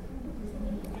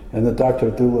 And the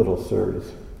Dr. Dolittle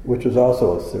series, which was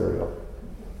also a serial.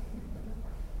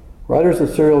 Writers of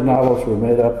serial novels were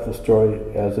made up the story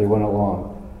as they went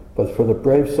along, but for the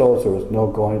brave souls there was no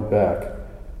going back,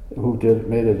 who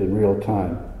made it in real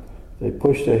time. They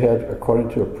pushed ahead according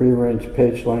to a prearranged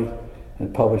page length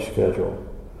and publish schedule.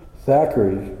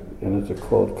 Thackeray, and it's a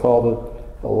quote, called it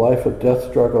a life of death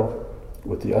struggle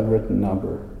with the unwritten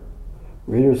number.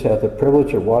 Readers had the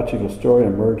privilege of watching a story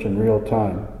emerge in real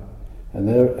time, and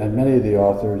many of the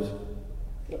authors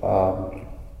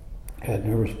had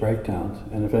nervous breakdowns.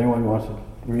 And if anyone wants to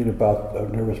read about a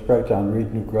nervous breakdown,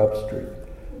 read New Grub Street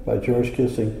by George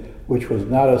Kissing, which was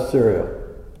not a serial,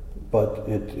 but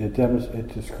it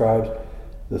describes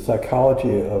the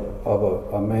psychology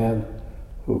of a man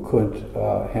who couldn't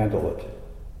handle it.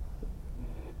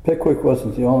 Pickwick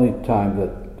wasn't the only time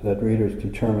that readers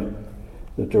determined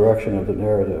the direction of the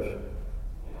narrative.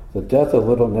 The death of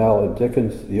Little Nell in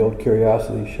Dickens' The Old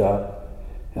Curiosity Shop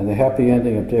and the happy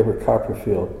ending of David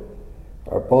Copperfield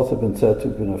both have been said to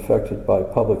have been affected by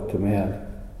public demand.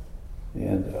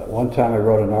 And one time I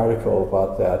wrote an article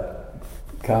about that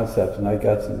concept, and I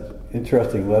got some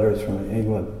interesting letters from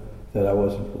England that I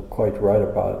wasn't quite right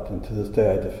about it, and to this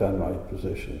day I defend my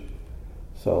position.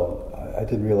 So I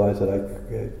didn't realize that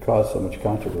it caused so much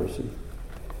controversy.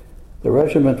 The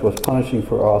regiment was punishing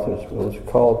for authors. It was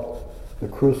called the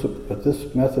crucible, but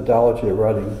this methodology of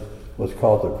writing was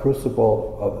called the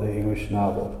crucible of the English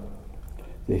novel.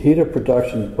 The heat of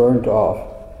production burned off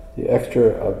the extra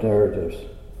of narratives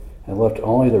and left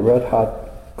only the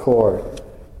red-hot core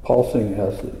pulsing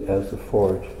as the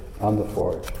forge, on the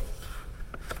forge.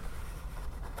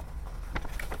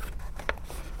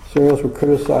 Serials were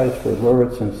criticized for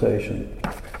lurid sensation.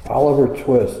 Oliver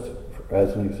Twist,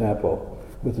 as an example,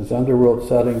 with his underworld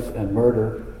settings and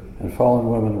murder and fallen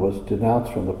women, was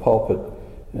denounced from the pulpit,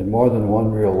 and more than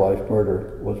one real-life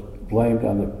murder was blamed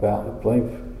on the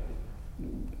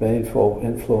baneful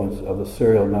influence of the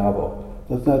serial novel.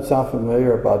 Doesn't that sound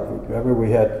familiar? Remember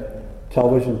we had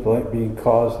television being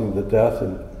causing the death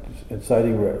and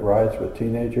inciting riots with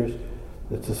teenagers?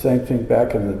 It's the same thing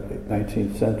back in the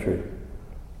 19th century.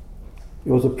 It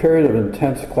was a period of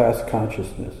intense class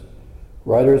consciousness.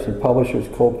 Writers and publishers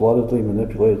cold-bloodedly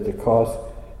manipulated the cost,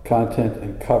 content,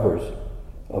 and covers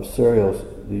of serials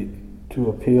to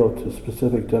appeal to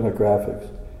specific demographics.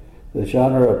 The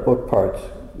genre of book parts,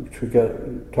 which were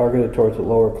targeted towards the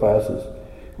lower classes,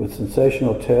 with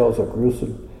sensational tales of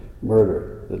gruesome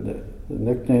murder. The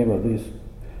nickname of these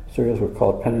serials were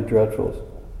called penny dreadfuls,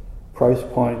 price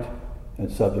point,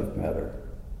 and subject matter.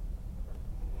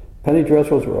 Penny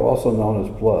dreadfuls were also known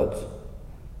as bloods,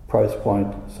 price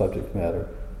point, subject matter.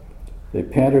 They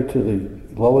pandered to the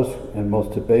lowest and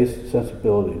most debased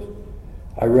sensibilities.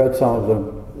 I read some of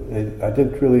them. I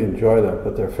didn't really enjoy them,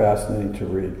 but they're fascinating to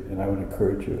read, and I would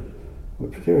encourage you,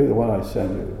 particularly the one I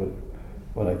send you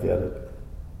when I get it,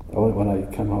 when I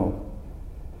come home.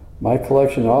 My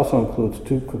collection also includes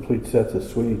 2 complete sets of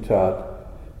Sweeney Todd,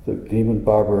 the Demon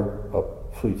Barber of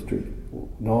Fleet Street,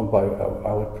 known by,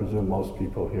 I would presume, most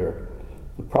people here.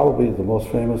 Probably the most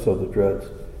famous of the dreads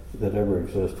that ever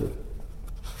existed.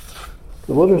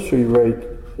 The literacy rate,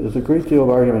 there's a great deal of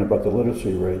argument about the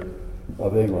literacy rate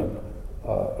of England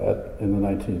in the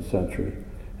 19th century.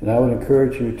 And I would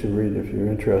encourage you to read, if you're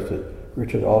interested,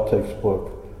 Richard Altick's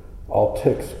book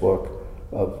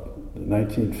of the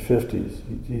 1950s.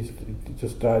 He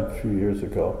just died a few years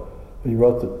ago. He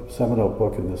wrote the seminal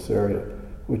book in this area,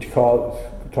 which talked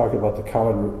about the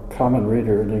common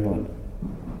reader in England.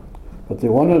 But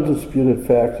the one undisputed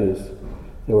fact is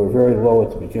they were very low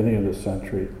at the beginning of the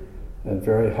century and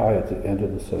very high at the end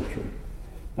of the century.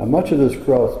 Now, much of this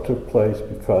growth took place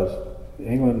because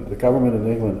the government in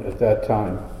England at that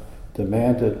time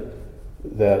demanded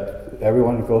that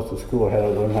everyone who goes to school had to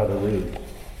learn how to read,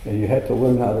 and you had to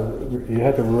read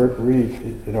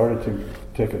in order to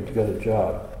get a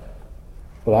job.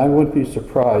 But I wouldn't be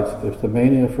surprised if the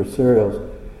mania for serials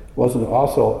wasn't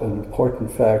also an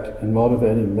important fact in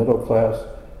motivating middle class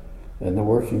and the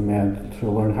working man to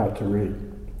learn how to read.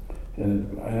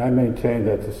 And I maintain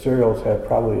that the serials had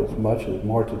probably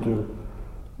more to do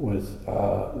with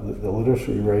the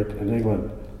literacy rate in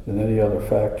England than any other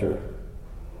factor.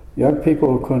 Young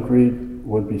people who couldn't read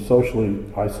would be socially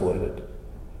isolated,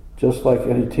 just like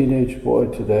any teenage boy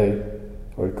today,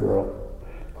 or girl,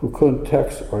 who couldn't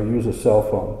text or use a cell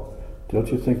phone.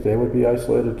 Don't you think they would be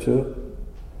isolated too?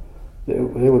 They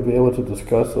would be able to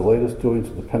discuss the latest doings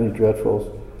of the penny dreadfuls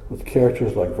with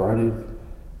characters like Varney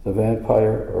the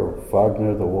vampire or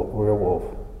Wagner the werewolf,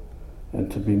 and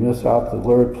to be miss out the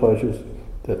lurid pleasures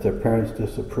that their parents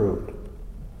disapproved.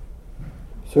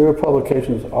 Serial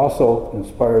publications also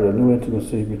inspired a new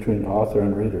intimacy between author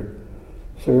and reader.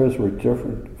 Serials were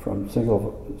different from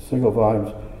single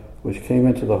volumes which came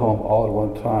into the home all at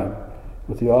one time,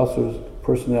 with the author's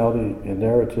personality and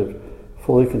narrative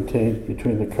fully contained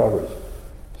between the covers.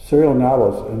 Serial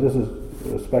novels, and this is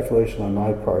a speculation on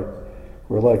my part,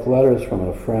 were like letters from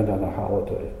a friend on a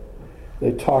holiday.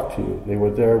 They talked to you. They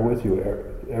were there with you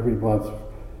every month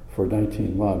for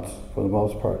 19 months, for the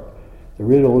most part. The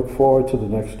reader looked forward to the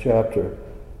next chapter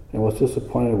and was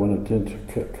disappointed when it didn't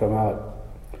come out.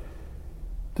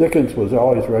 Dickens was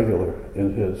always regular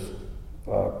in his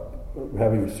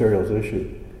having serials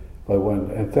issued,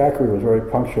 and Thackeray was very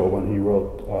punctual when he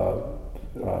wrote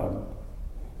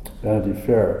Vanity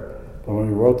Fair. But when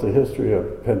he wrote the history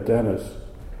of Pendennis,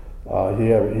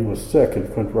 he was sick and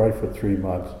couldn't write for 3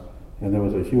 months, and there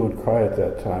was a hue and cry at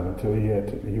that time until he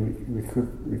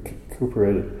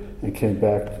recuperated and came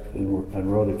back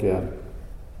and wrote again.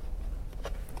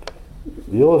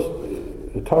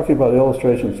 Talking about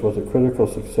illustrations was a critical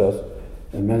success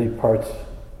in many parts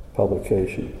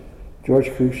publication. George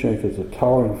Cruikshank is a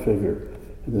towering figure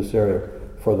in this area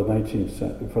for the 19th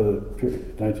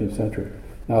century.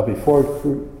 Now, before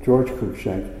George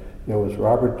Cruikshank, there was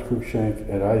Robert Cruikshank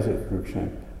and Isaac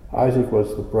Cruikshank. Isaac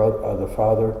was the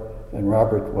father, and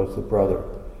Robert was the brother.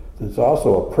 There's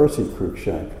also a Percy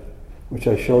Cruikshank, which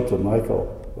I showed to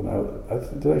Michael.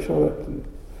 Did I show it?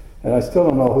 And I still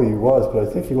don't know who he was, but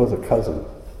I think he was a cousin.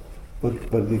 But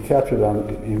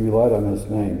he relied on his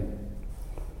name.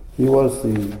 He was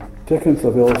the Dickens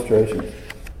of illustrations,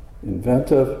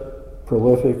 inventive,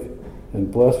 prolific,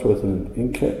 and blessed with an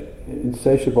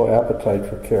insatiable appetite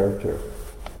for character.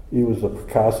 He was the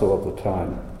Picasso of the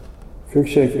time.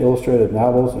 Cruikshank illustrated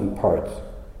novels and parts.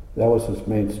 That was his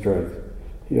main strength.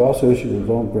 He also issued his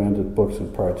own branded books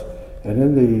and parts. And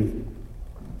in the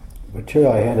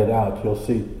material I handed out, you'll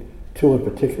see two in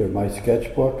particular, my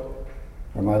sketchbook,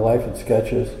 or my life in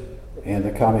sketches, and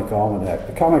the Comic Almanac.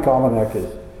 The Comic Almanac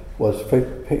was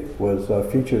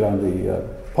featured on the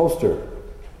poster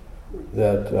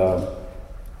that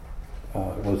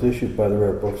was issued by the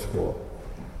Rare Book School.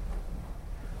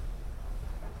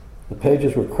 The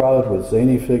pages were crowded with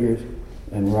zany figures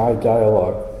and wry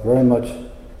dialogue, very much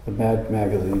the Mad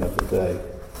magazine of the day.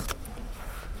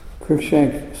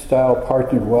 Cruikshank's style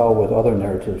partnered well with other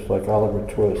narratives like Oliver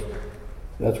Twist.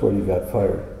 That's where he got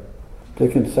fired.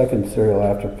 Dickens' second serial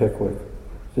after Pickwick.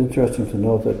 It's interesting to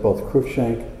note that both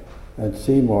Cruikshank and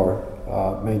Seymour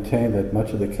maintained that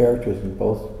much of the characters in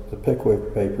both the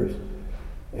Pickwick papers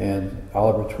and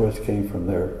Oliver Twist came from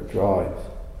their drawings.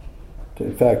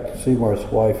 In fact, Seymour's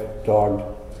wife dogged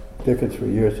Dickens for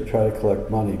years to try to collect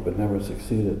money, but never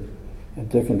succeeded. And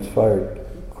Dickens fired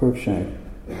Cruikshank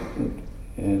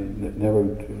and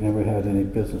never had any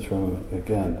business from him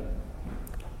again.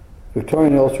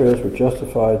 Victorian illustrators were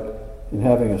justified in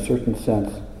having a certain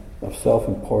sense of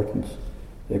self-importance.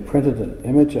 They printed an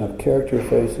image of character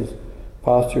faces,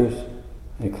 postures,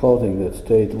 and clothing that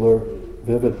stayed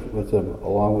vivid with them,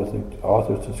 along with the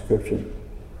author's description,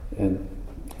 and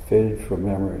faded from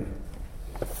memory.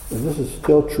 And this is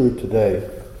still true today.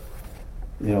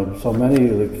 So many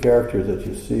of the characters that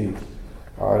you see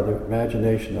are the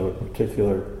imagination of a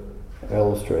particular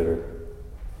illustrator.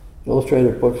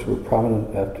 Illustrated books were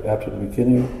prominent after the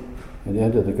beginning and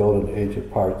end of the golden age of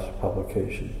parts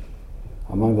publication.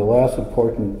 Among the last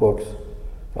important books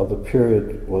of the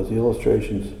period was the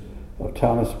illustrations of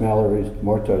Thomas Mallory's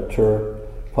Morte d'Arthur,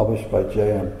 published by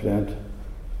J.M. Dent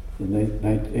in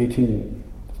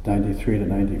 1893 to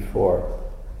 94.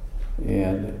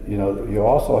 And you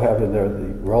also have in there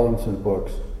the Rowlandson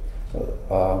books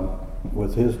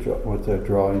with their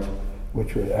drawings,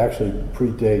 which would actually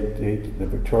predate the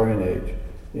Victorian age,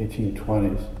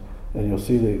 1820s. And you'll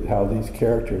see how these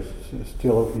characters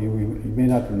still, you may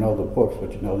not know the books,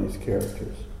 but you know these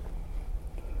characters.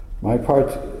 My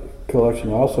parts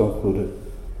collection also included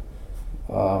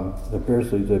the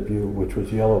Beardsley debut, which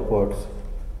was Yellow Books,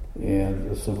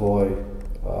 and the Savoy,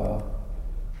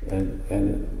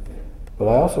 but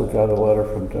I also got a letter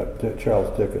from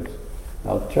Charles Dickens.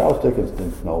 Now, Charles Dickens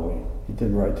didn't know me. He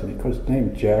didn't write to me, because his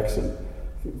name Jackson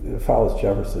follows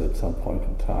Jefferson at some point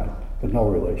in time, but no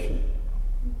relation.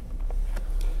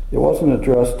 It wasn't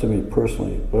addressed to me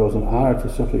personally, but it was an honor to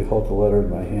simply hold the letter in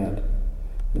my hand.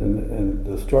 And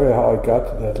the story of how I got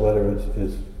to that letter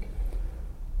is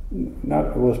not,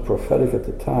 it was prophetic at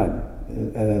the time,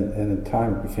 and in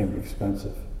time it became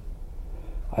expensive.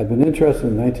 I've been interested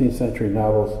in 19th century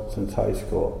novels since high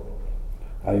school.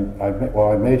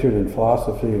 While I majored in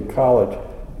philosophy in college,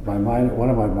 one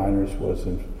of my minors was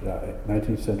in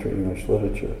 19th century English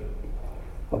literature.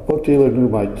 A book dealer knew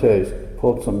my taste,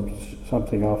 pulled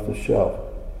something off the shelf.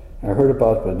 I heard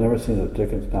about it, but I'd never seen a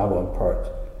Dickens novel in parts.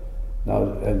 Now,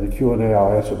 in the Q&A,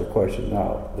 I'll answer the question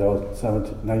now. That was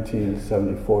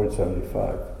 1974 and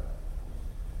 75.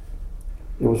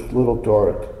 It was Little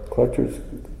Dorrit. Collectors,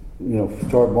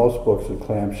 store most books in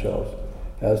clamshells,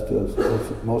 as does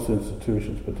most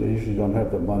institutions, but they usually don't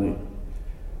have the money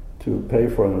to pay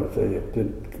for them if they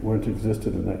weren't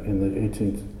existed in the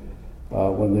 18th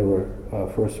when they were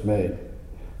first made.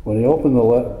 When he opened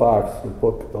the box,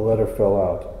 the letter fell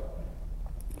out.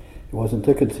 It was in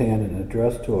Dickens' hand and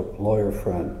addressed to a lawyer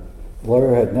friend. The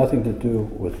lawyer had nothing to do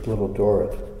with Little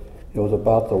Dorrit. It was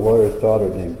about the lawyer's daughter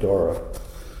named Dora.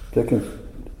 Dickens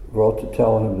wrote to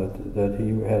tell him that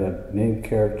he had a named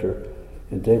character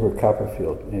in David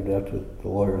Copperfield named after the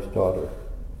lawyer's daughter.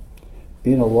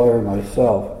 Being a lawyer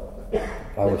myself,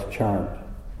 I was charmed.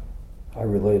 I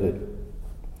related.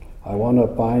 I wound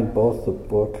up buying both the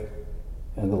book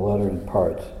and the letter in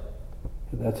parts.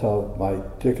 And that's how my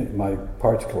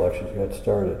parts collection got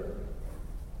started.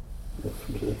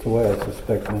 It's the way I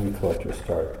suspect many collectors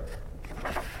start.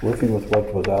 Working with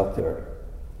what was out there.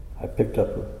 I picked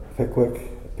up a Pickwick,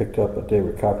 I picked up a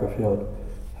David Copperfield,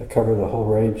 I covered a whole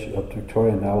range of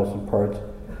Victorian novels and parts,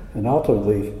 and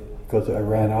ultimately, because I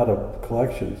ran out of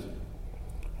collections,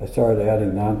 I started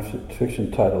adding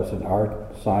non-fiction titles in art,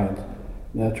 science,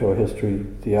 natural history,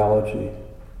 theology,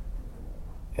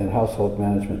 and household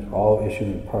management, all issued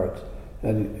in parts.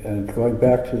 And going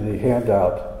back to the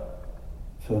handout,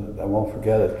 so that I won't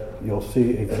forget it, you'll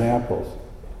see examples.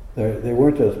 They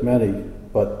weren't as many,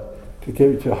 but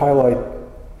to highlight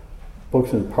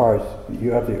books in parts,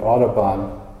 you have the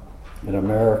Audubon in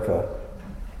America.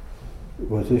 It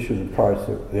was issued in parts.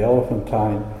 The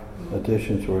Elephantine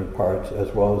editions were in parts,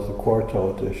 as well as the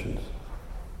Quarto editions.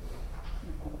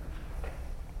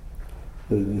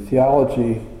 The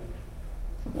theology,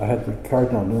 I had the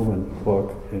Cardinal Newman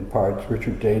book in parts.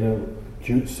 Richard Dana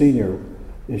Sr.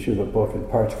 issued a book in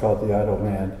parts called The Idle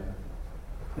Man.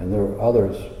 And there were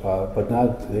others, but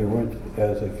they weren't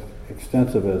as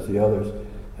extensive as the others.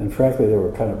 And frankly, they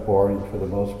were kind of boring for the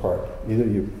most part. Either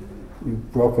you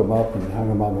broke them up and hung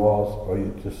them on walls, or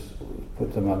you just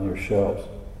put them on your shelves.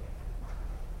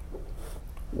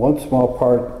 One small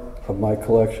part of my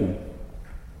collection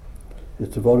is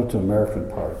devoted to American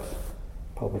parts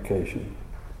publication.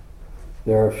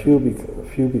 There are a few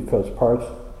because parts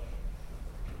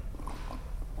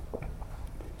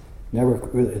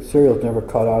serials never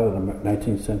caught on in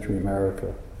 19th century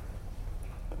America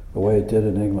the way it did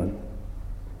in England.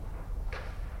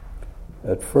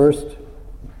 At first,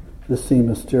 this seemed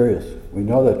mysterious. We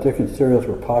know that Dickens serials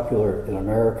were popular in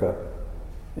America,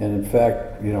 and in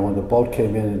fact, when the boat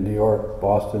came in New York,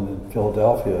 Boston, and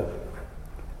Philadelphia,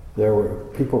 there were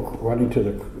people running to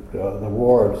the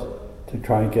wharves to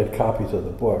try and get copies of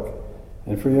the book.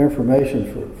 And for your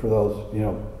information, for those,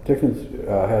 Dickens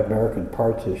had American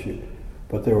parts issued,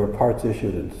 but there were parts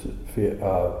issued in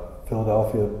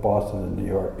Philadelphia, Boston, and New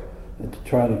York. And to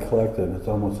try and collect them is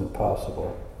almost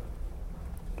impossible.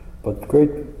 But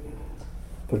Great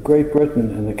Britain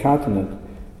and the continent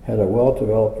had a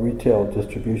well-developed retail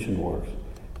distribution works.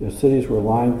 Their cities were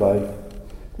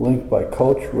linked by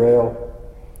coach, rail,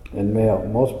 and mail.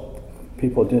 Most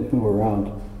people didn't move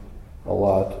around a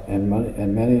lot, and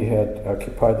many had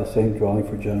occupied the same dwelling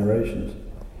for generations.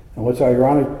 And what's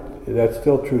ironic, that's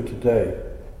still true today.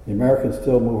 The Americans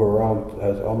still move around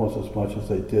almost as much as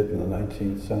they did in the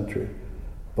 19th century.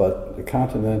 But the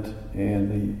continent and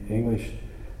the English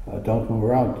don't move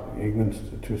around. England's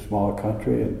too small a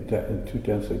country and too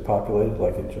densely populated,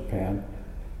 like in Japan,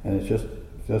 and it's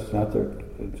just not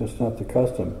the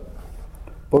custom.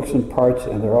 Books and parts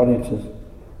and their audiences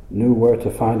knew where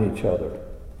to find each other,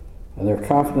 and their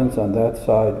confidence on that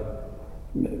side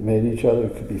made each other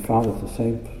could be found at the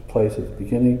same place at the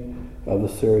beginning of the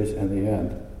series and the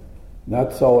end.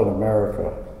 Not so in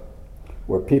America,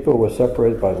 where people were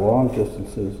separated by long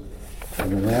distances,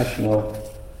 and the national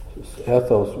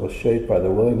ethos was shaped by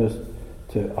the willingness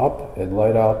to up and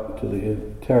light out to the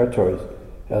territories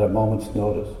at a moment's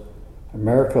notice.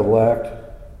 America lacked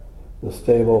the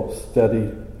stable, steady,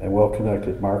 and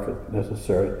well-connected market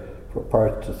necessary for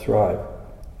parts to thrive.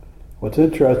 What's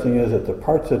interesting is that the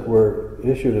parts that were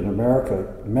issued in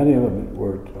America, many of them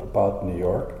were about New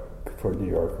York, for New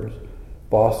Yorkers,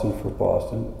 Boston for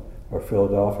Boston, or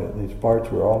Philadelphia. These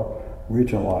parts were all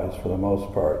regionalized for the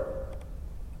most part.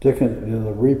 Dickens,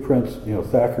 the reprints,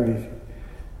 Thackeray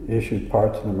issued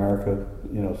parts in America,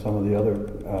 some of the other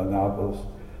novels,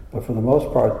 but for the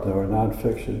most part they were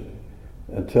nonfiction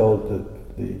until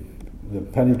the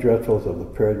penny dreadfuls of the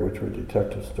period, which were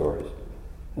detective stories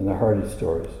and the Hardy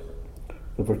stories.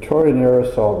 The Victorian era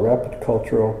saw rapid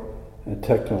cultural and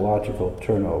technological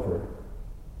turnover.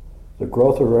 The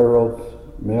growth of railroads,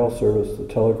 mail service, the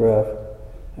telegraph,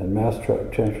 and mass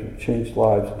transit changed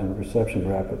lives and reception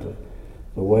rapidly,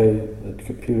 the way that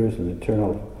computers and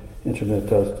internet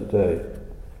does today.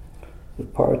 The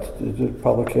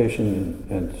publication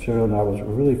and serial novels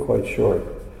were really quite short.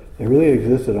 They really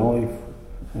existed only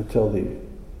until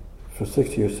for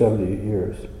 60 or 70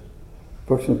 years.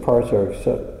 Books and parts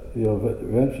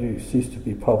eventually ceased to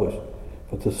be published,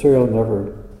 but the serial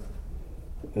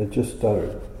it just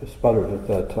sputtered at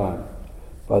that time.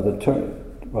 By the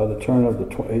turn of the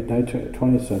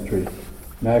 20th century,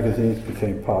 magazines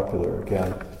became popular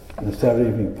again, and the Saturday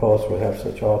Evening Post would have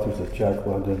such authors as Jack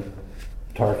London,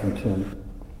 Tarkington,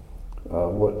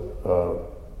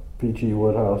 P.G.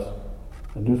 Wodehouse,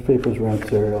 and newspapers ran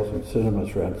serials and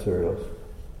cinemas ran serials.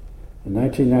 In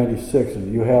 1996,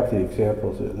 and you have the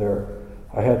examples there,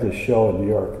 I had this show in New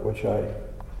York, which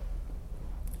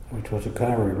was a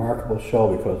kind of remarkable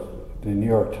show because the New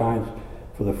York Times,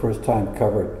 for the first time,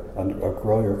 covered a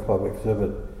Grow Your Club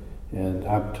exhibit, and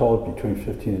I'm told between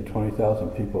 15 and 20,000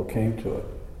 people came to it.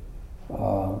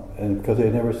 And because they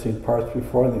had never seen parts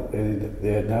before,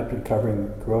 they had not been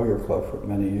covering Grow Your Club for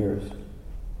many years.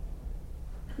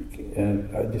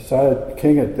 And I decided,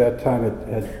 King at that time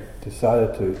had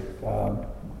decided to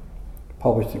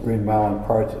publish the Green Mile in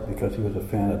parts because he was a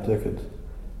fan of Dickens.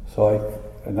 So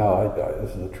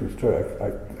this is a true story.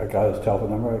 I got his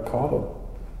telephone number, I called him.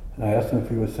 And I asked him if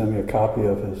he would send me a copy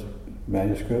of his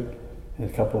manuscript and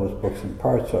a couple of his books in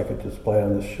parts so I could display it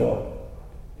on this show.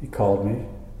 He called me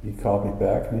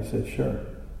back and he said, sure.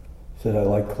 He said, I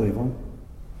like Cleveland.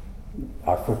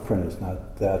 Our footprint is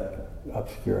not that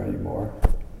obscure anymore.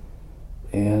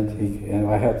 And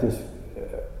I had this,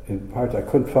 in parts, I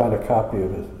couldn't find a copy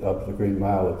of the Green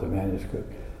Mile with the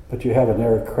manuscript. But you have an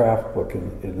Eric Kraft book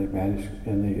in the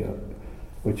manuscript,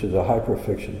 which is a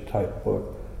hyperfiction type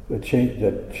book that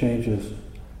changes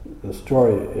the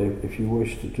story if you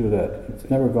wish to do that. It's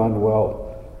never gone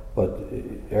well, but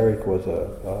Eric was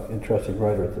an interesting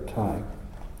writer at the time.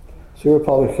 Serial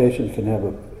publication can have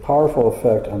a powerful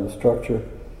effect on the structure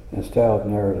and style of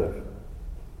narrative,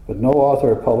 but no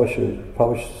author or publisher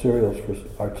published serials for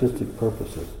artistic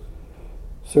purposes.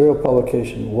 Serial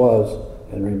publication was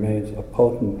and remains a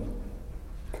potent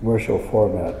commercial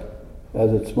format. At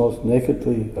its most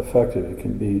nakedly effective, it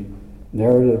can be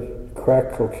narrative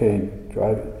crack cocaine,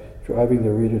 driving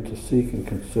the reader to seek and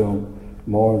consume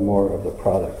more and more of the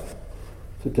product.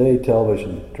 Today,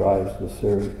 television drives the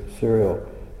serial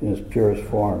in its purest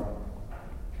form.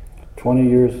 20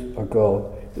 years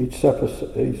ago, each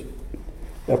episode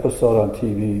on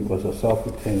TV was a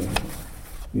self-contained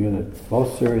unit.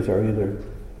 Most series are either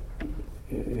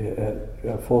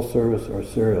full service or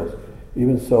serials.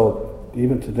 Even so,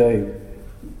 even today,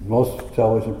 most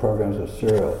television programs are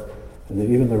serial. And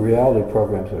even the reality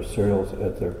programs are serials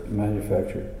as they're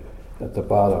manufactured at the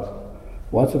bottom.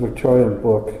 Once a Victorian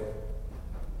book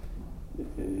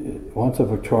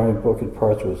in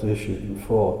parts was issued in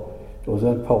full, it was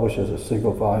then published as a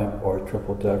single volume or a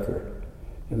triple decker.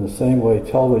 In the same way,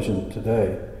 television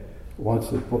today, once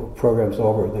the program's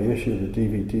over, they issue the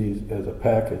DVDs as a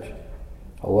package,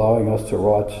 allowing us to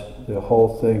watch the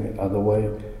whole thing on the way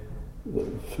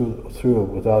through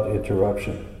without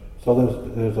interruption. So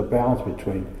there's a balance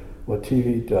between what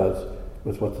TV does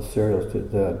with what the serials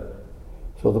did then.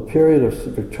 So the period of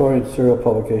Victorian serial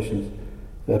publications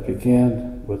that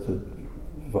began with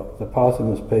the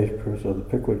posthumous papers of the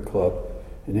Pickwick Club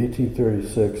in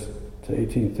 1836 to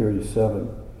 1837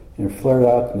 and flared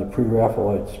out in the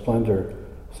pre-Raphaelite splendor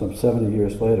some 70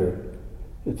 years later,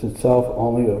 it's itself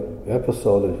only an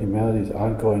episode in humanity's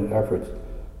ongoing efforts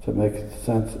to make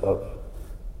sense of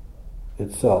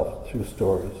itself through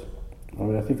stories. I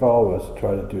mean, I think all of us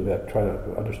try to do that, try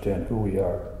to understand who we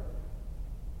are.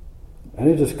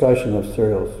 Any discussion of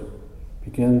serials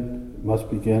must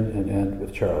begin and end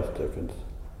with Charles Dickens.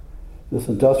 This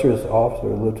industrious author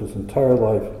lived his entire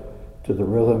life to the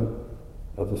rhythm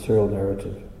of the serial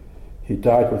narrative. He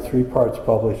died with 3 parts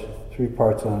published, 3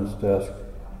 parts on his desk.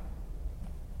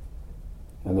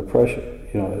 And the pressure,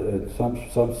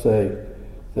 some say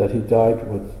that he died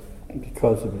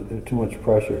because of too much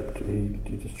pressure.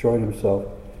 He destroyed himself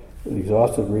with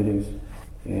exhaustive readings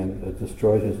and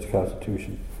destroyed his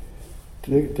constitution.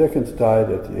 Dickens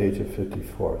died at the age of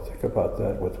 54. Think about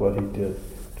that with what he did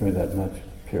during that next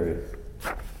period.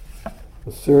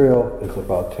 The serial is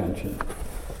about tension,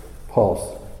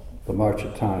 pulse, the march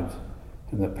of times,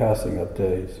 and the passing of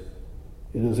days.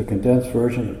 It is a condensed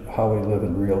version of how we live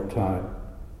in real time,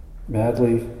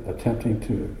 madly attempting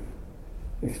to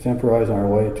extemporize our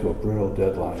way to a brutal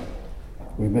deadline.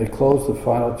 We may close the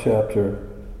final chapter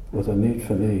with a neat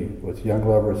finale, with young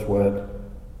lovers wed,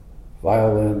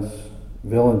 violins,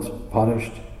 villains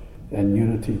punished, and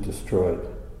unity destroyed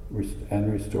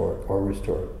and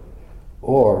restored.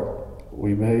 Or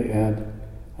we may end,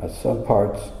 as some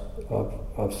parts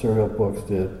of serial books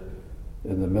did,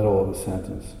 in the middle of a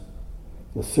sentence.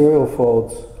 The serial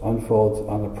unfolds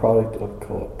on the product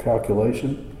of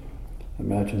calculation,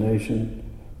 imagination,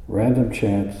 random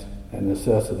chance, and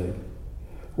necessity.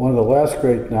 One of the last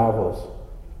great novels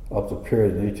of the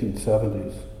period, the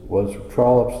 1870s, was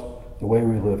Trollope's The Way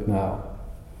We Live Now.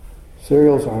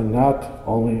 Serials are not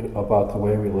only about the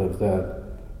way we live then,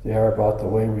 they are about the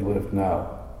way we live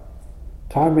now.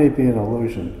 Time may be an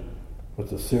illusion, but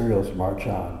the serials march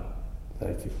on.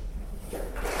 Thank you.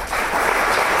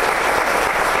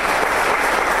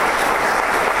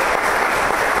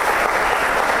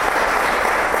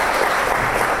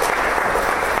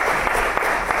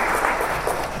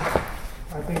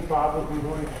 I think Bob will be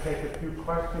willing to take a few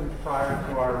questions prior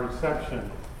to our reception.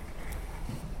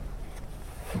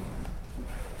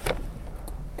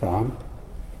 Tom?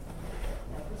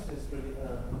 This is really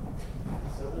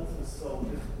sold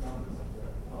different numbers of their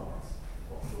parts.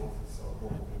 Lots of authors sold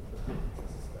more than I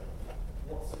suspect.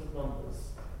 What sort of numbers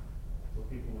were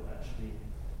people actually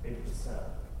able to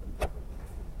sell?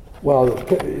 Well,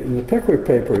 in the Pickwick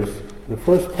Papers, the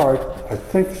first part, I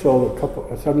think, sold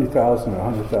 70,000 or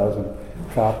 100,000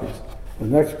 copies. The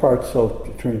next part sold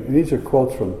between, and these are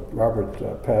quotes from Robert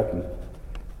Patton,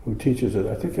 who teaches it.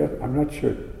 I think, I'm not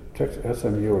sure,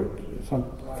 SMU or some,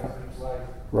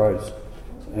 Rice.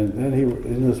 And then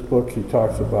in this book, he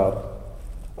talks about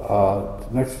the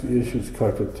next issues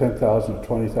collected 10,000 or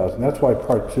 20,000. That's why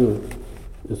part 2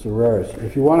 is the rarest.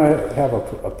 If you want to have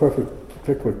a perfect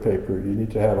Pickwick paper, you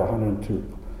need to have 102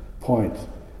 points.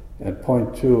 And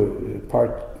part 2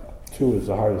 is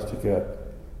the hardest to get.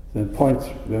 Then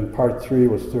part 3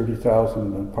 was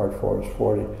 30,000, and part 4 was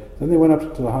 40. Then they went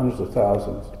up to the hundreds of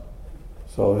thousands.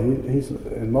 So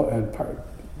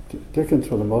Dickens,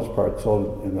 for the most part,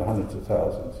 sold in the hundreds of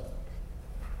thousands.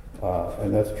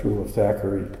 And that's true of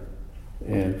Thackeray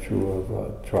and true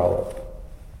of Trollope.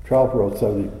 Trollope wrote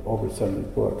over 70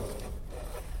 books.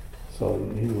 So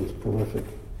he was prolific.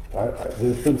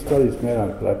 There's been studies made on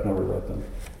it, but I've never read them.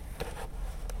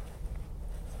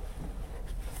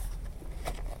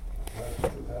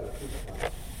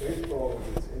 Baseball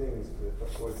with its innings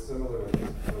was similar in this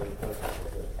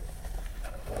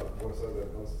more so than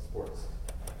most sports.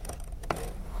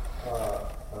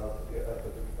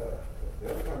 The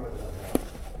other comment I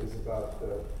have is about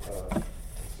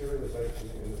serialization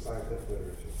in the scientific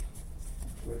literature,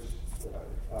 which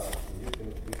you can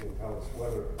tell us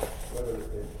whether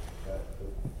it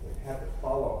had to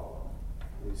follow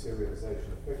the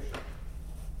serialization of fiction.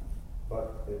 But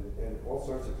in all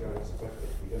sorts of journals, especially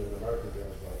in American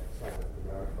journals like Scientific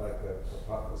American, like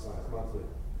Popular Science Monthly,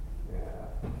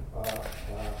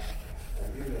 and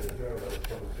even in a journal that was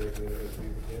published here in the University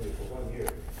of Virginia for 1 year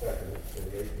back in the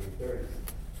 1830s,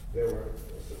 there were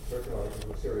certain articles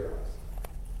were serialized.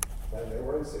 And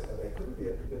they couldn't be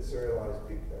serialized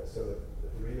so that the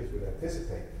readers would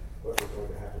anticipate what was going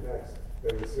to happen next.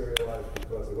 They were serialized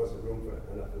because there wasn't room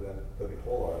enough for them for the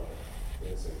whole article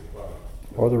in a single product.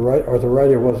 Or the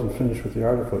writer wasn't finished with the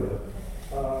article yet.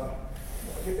 I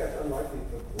think that's unlikely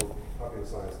for Popular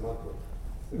Science Monthly.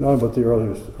 No, but the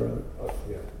earlier.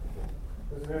 Yeah.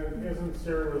 Isn't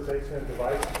serialization a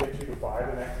device to get you to buy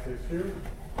the next issue?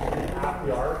 You read half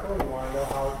the article, you want to know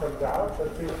how it comes out?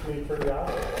 That seems to me pretty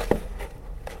obvious.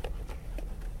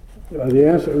 The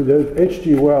answer,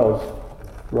 H.G. Wells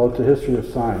wrote The History of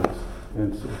Science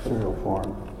in serial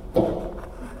form.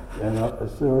 And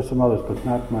there were some others, but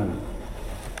not many.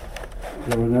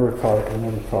 They were never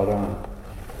caught on.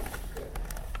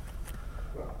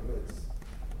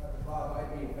 Bob,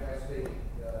 I'd be fascinated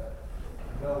to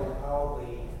know how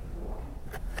the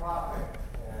profit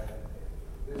and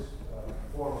this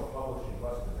form of publishing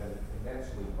must have been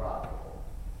immensely profitable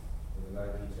in the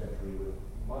 19th century, with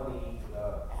money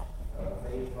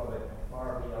made from it far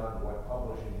beyond what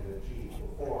publishing had achieved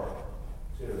before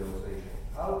serialization.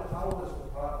 How was the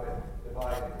profit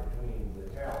divided between the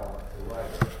talent, the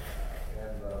writer,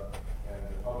 and the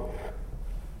publisher?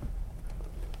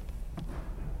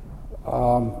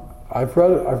 I've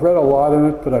read a lot in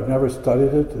it, but I've never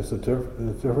studied it. There's a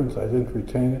difference. I didn't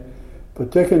retain it.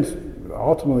 But Dickens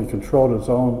ultimately controlled his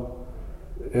own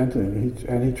entity,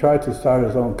 and he tried to start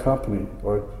his own company,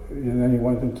 and then he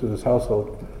went into his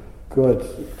household goods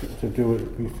to do it.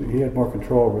 He had more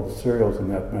control over the serials in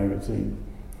that magazine.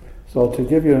 So to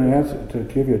give you an answer, to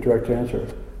give you a direct answer,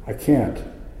 I can't.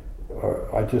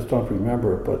 I just don't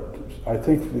remember. But I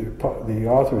think the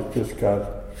authors just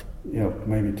got,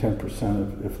 maybe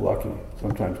 10% if lucky,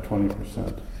 sometimes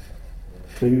 20%.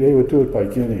 So they would do it by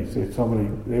guineas.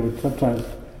 They would sometimes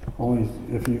only,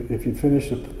 if you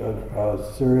finish a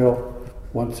serial,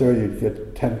 one serial, you'd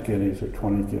get 10 guineas or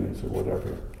 20 guineas or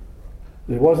whatever.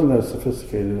 It wasn't as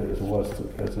sophisticated as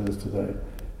it is today,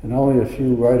 and only a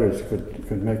few writers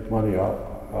could make money.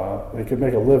 They could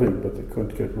make a living, but they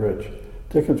couldn't get rich.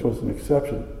 Dickens was an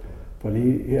exception, but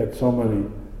he had so many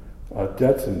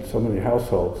debts in so many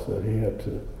households that he had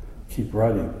to keep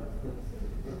writing.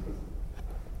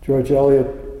 George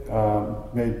Eliot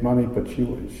made money, but she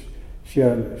was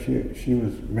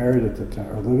married at the time,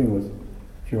 or living with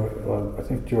I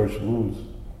think George Lewes,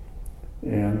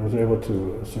 and was able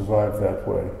to survive that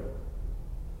way.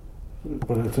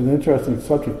 But it's an interesting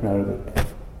subject matter that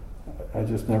I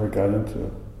just never got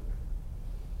into.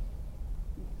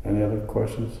 Any other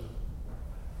questions?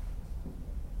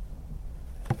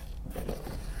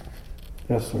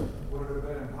 Yes, sir. Would it have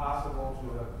been impossible to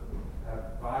have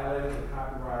violated the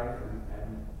copyright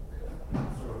and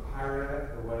sort of pirated it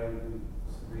the way we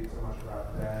read so much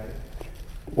about today?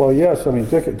 Well, yes. I mean,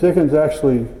 Dickens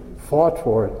actually fought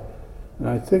for it, and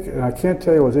I can't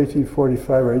tell you it was 1845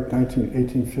 or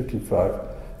 1855,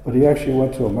 but he actually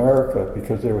went to America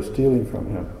because they were stealing from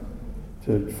him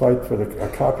to fight for a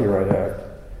Copyright Act.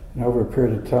 And over a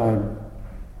period of time,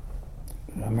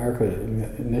 America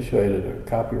initiated a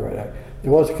Copyright Act.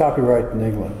 There was copyright in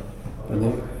England,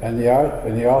 and the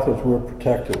authors were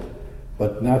protected,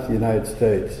 but not the United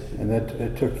States. And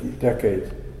it took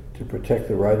decades to protect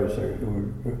the writers.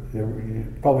 The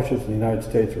publishers in the United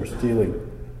States were stealing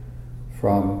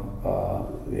from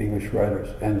the English writers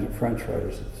and the French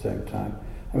writers at the same time.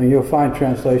 I mean, you'll find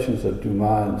translations of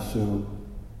Dumas and Sue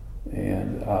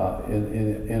and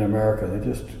in America.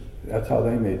 That's how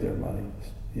they made their money,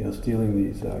 stealing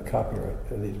these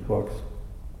these books.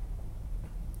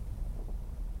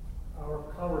 Our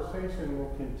conversation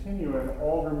will continue in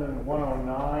Alderman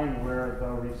 109, where the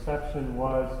reception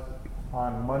was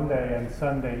on Monday and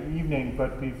Sunday evening.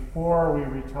 But before we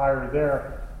retire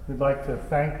there, we'd like to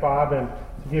thank Bob and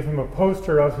to give him a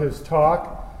poster of his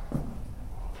talk.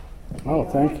 Oh,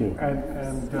 thank you.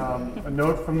 And a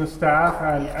note from the staff,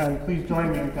 and please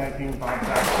join me in thanking Bob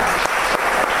Jackson.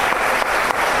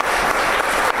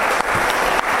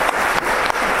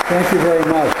 Thank you very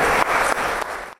much.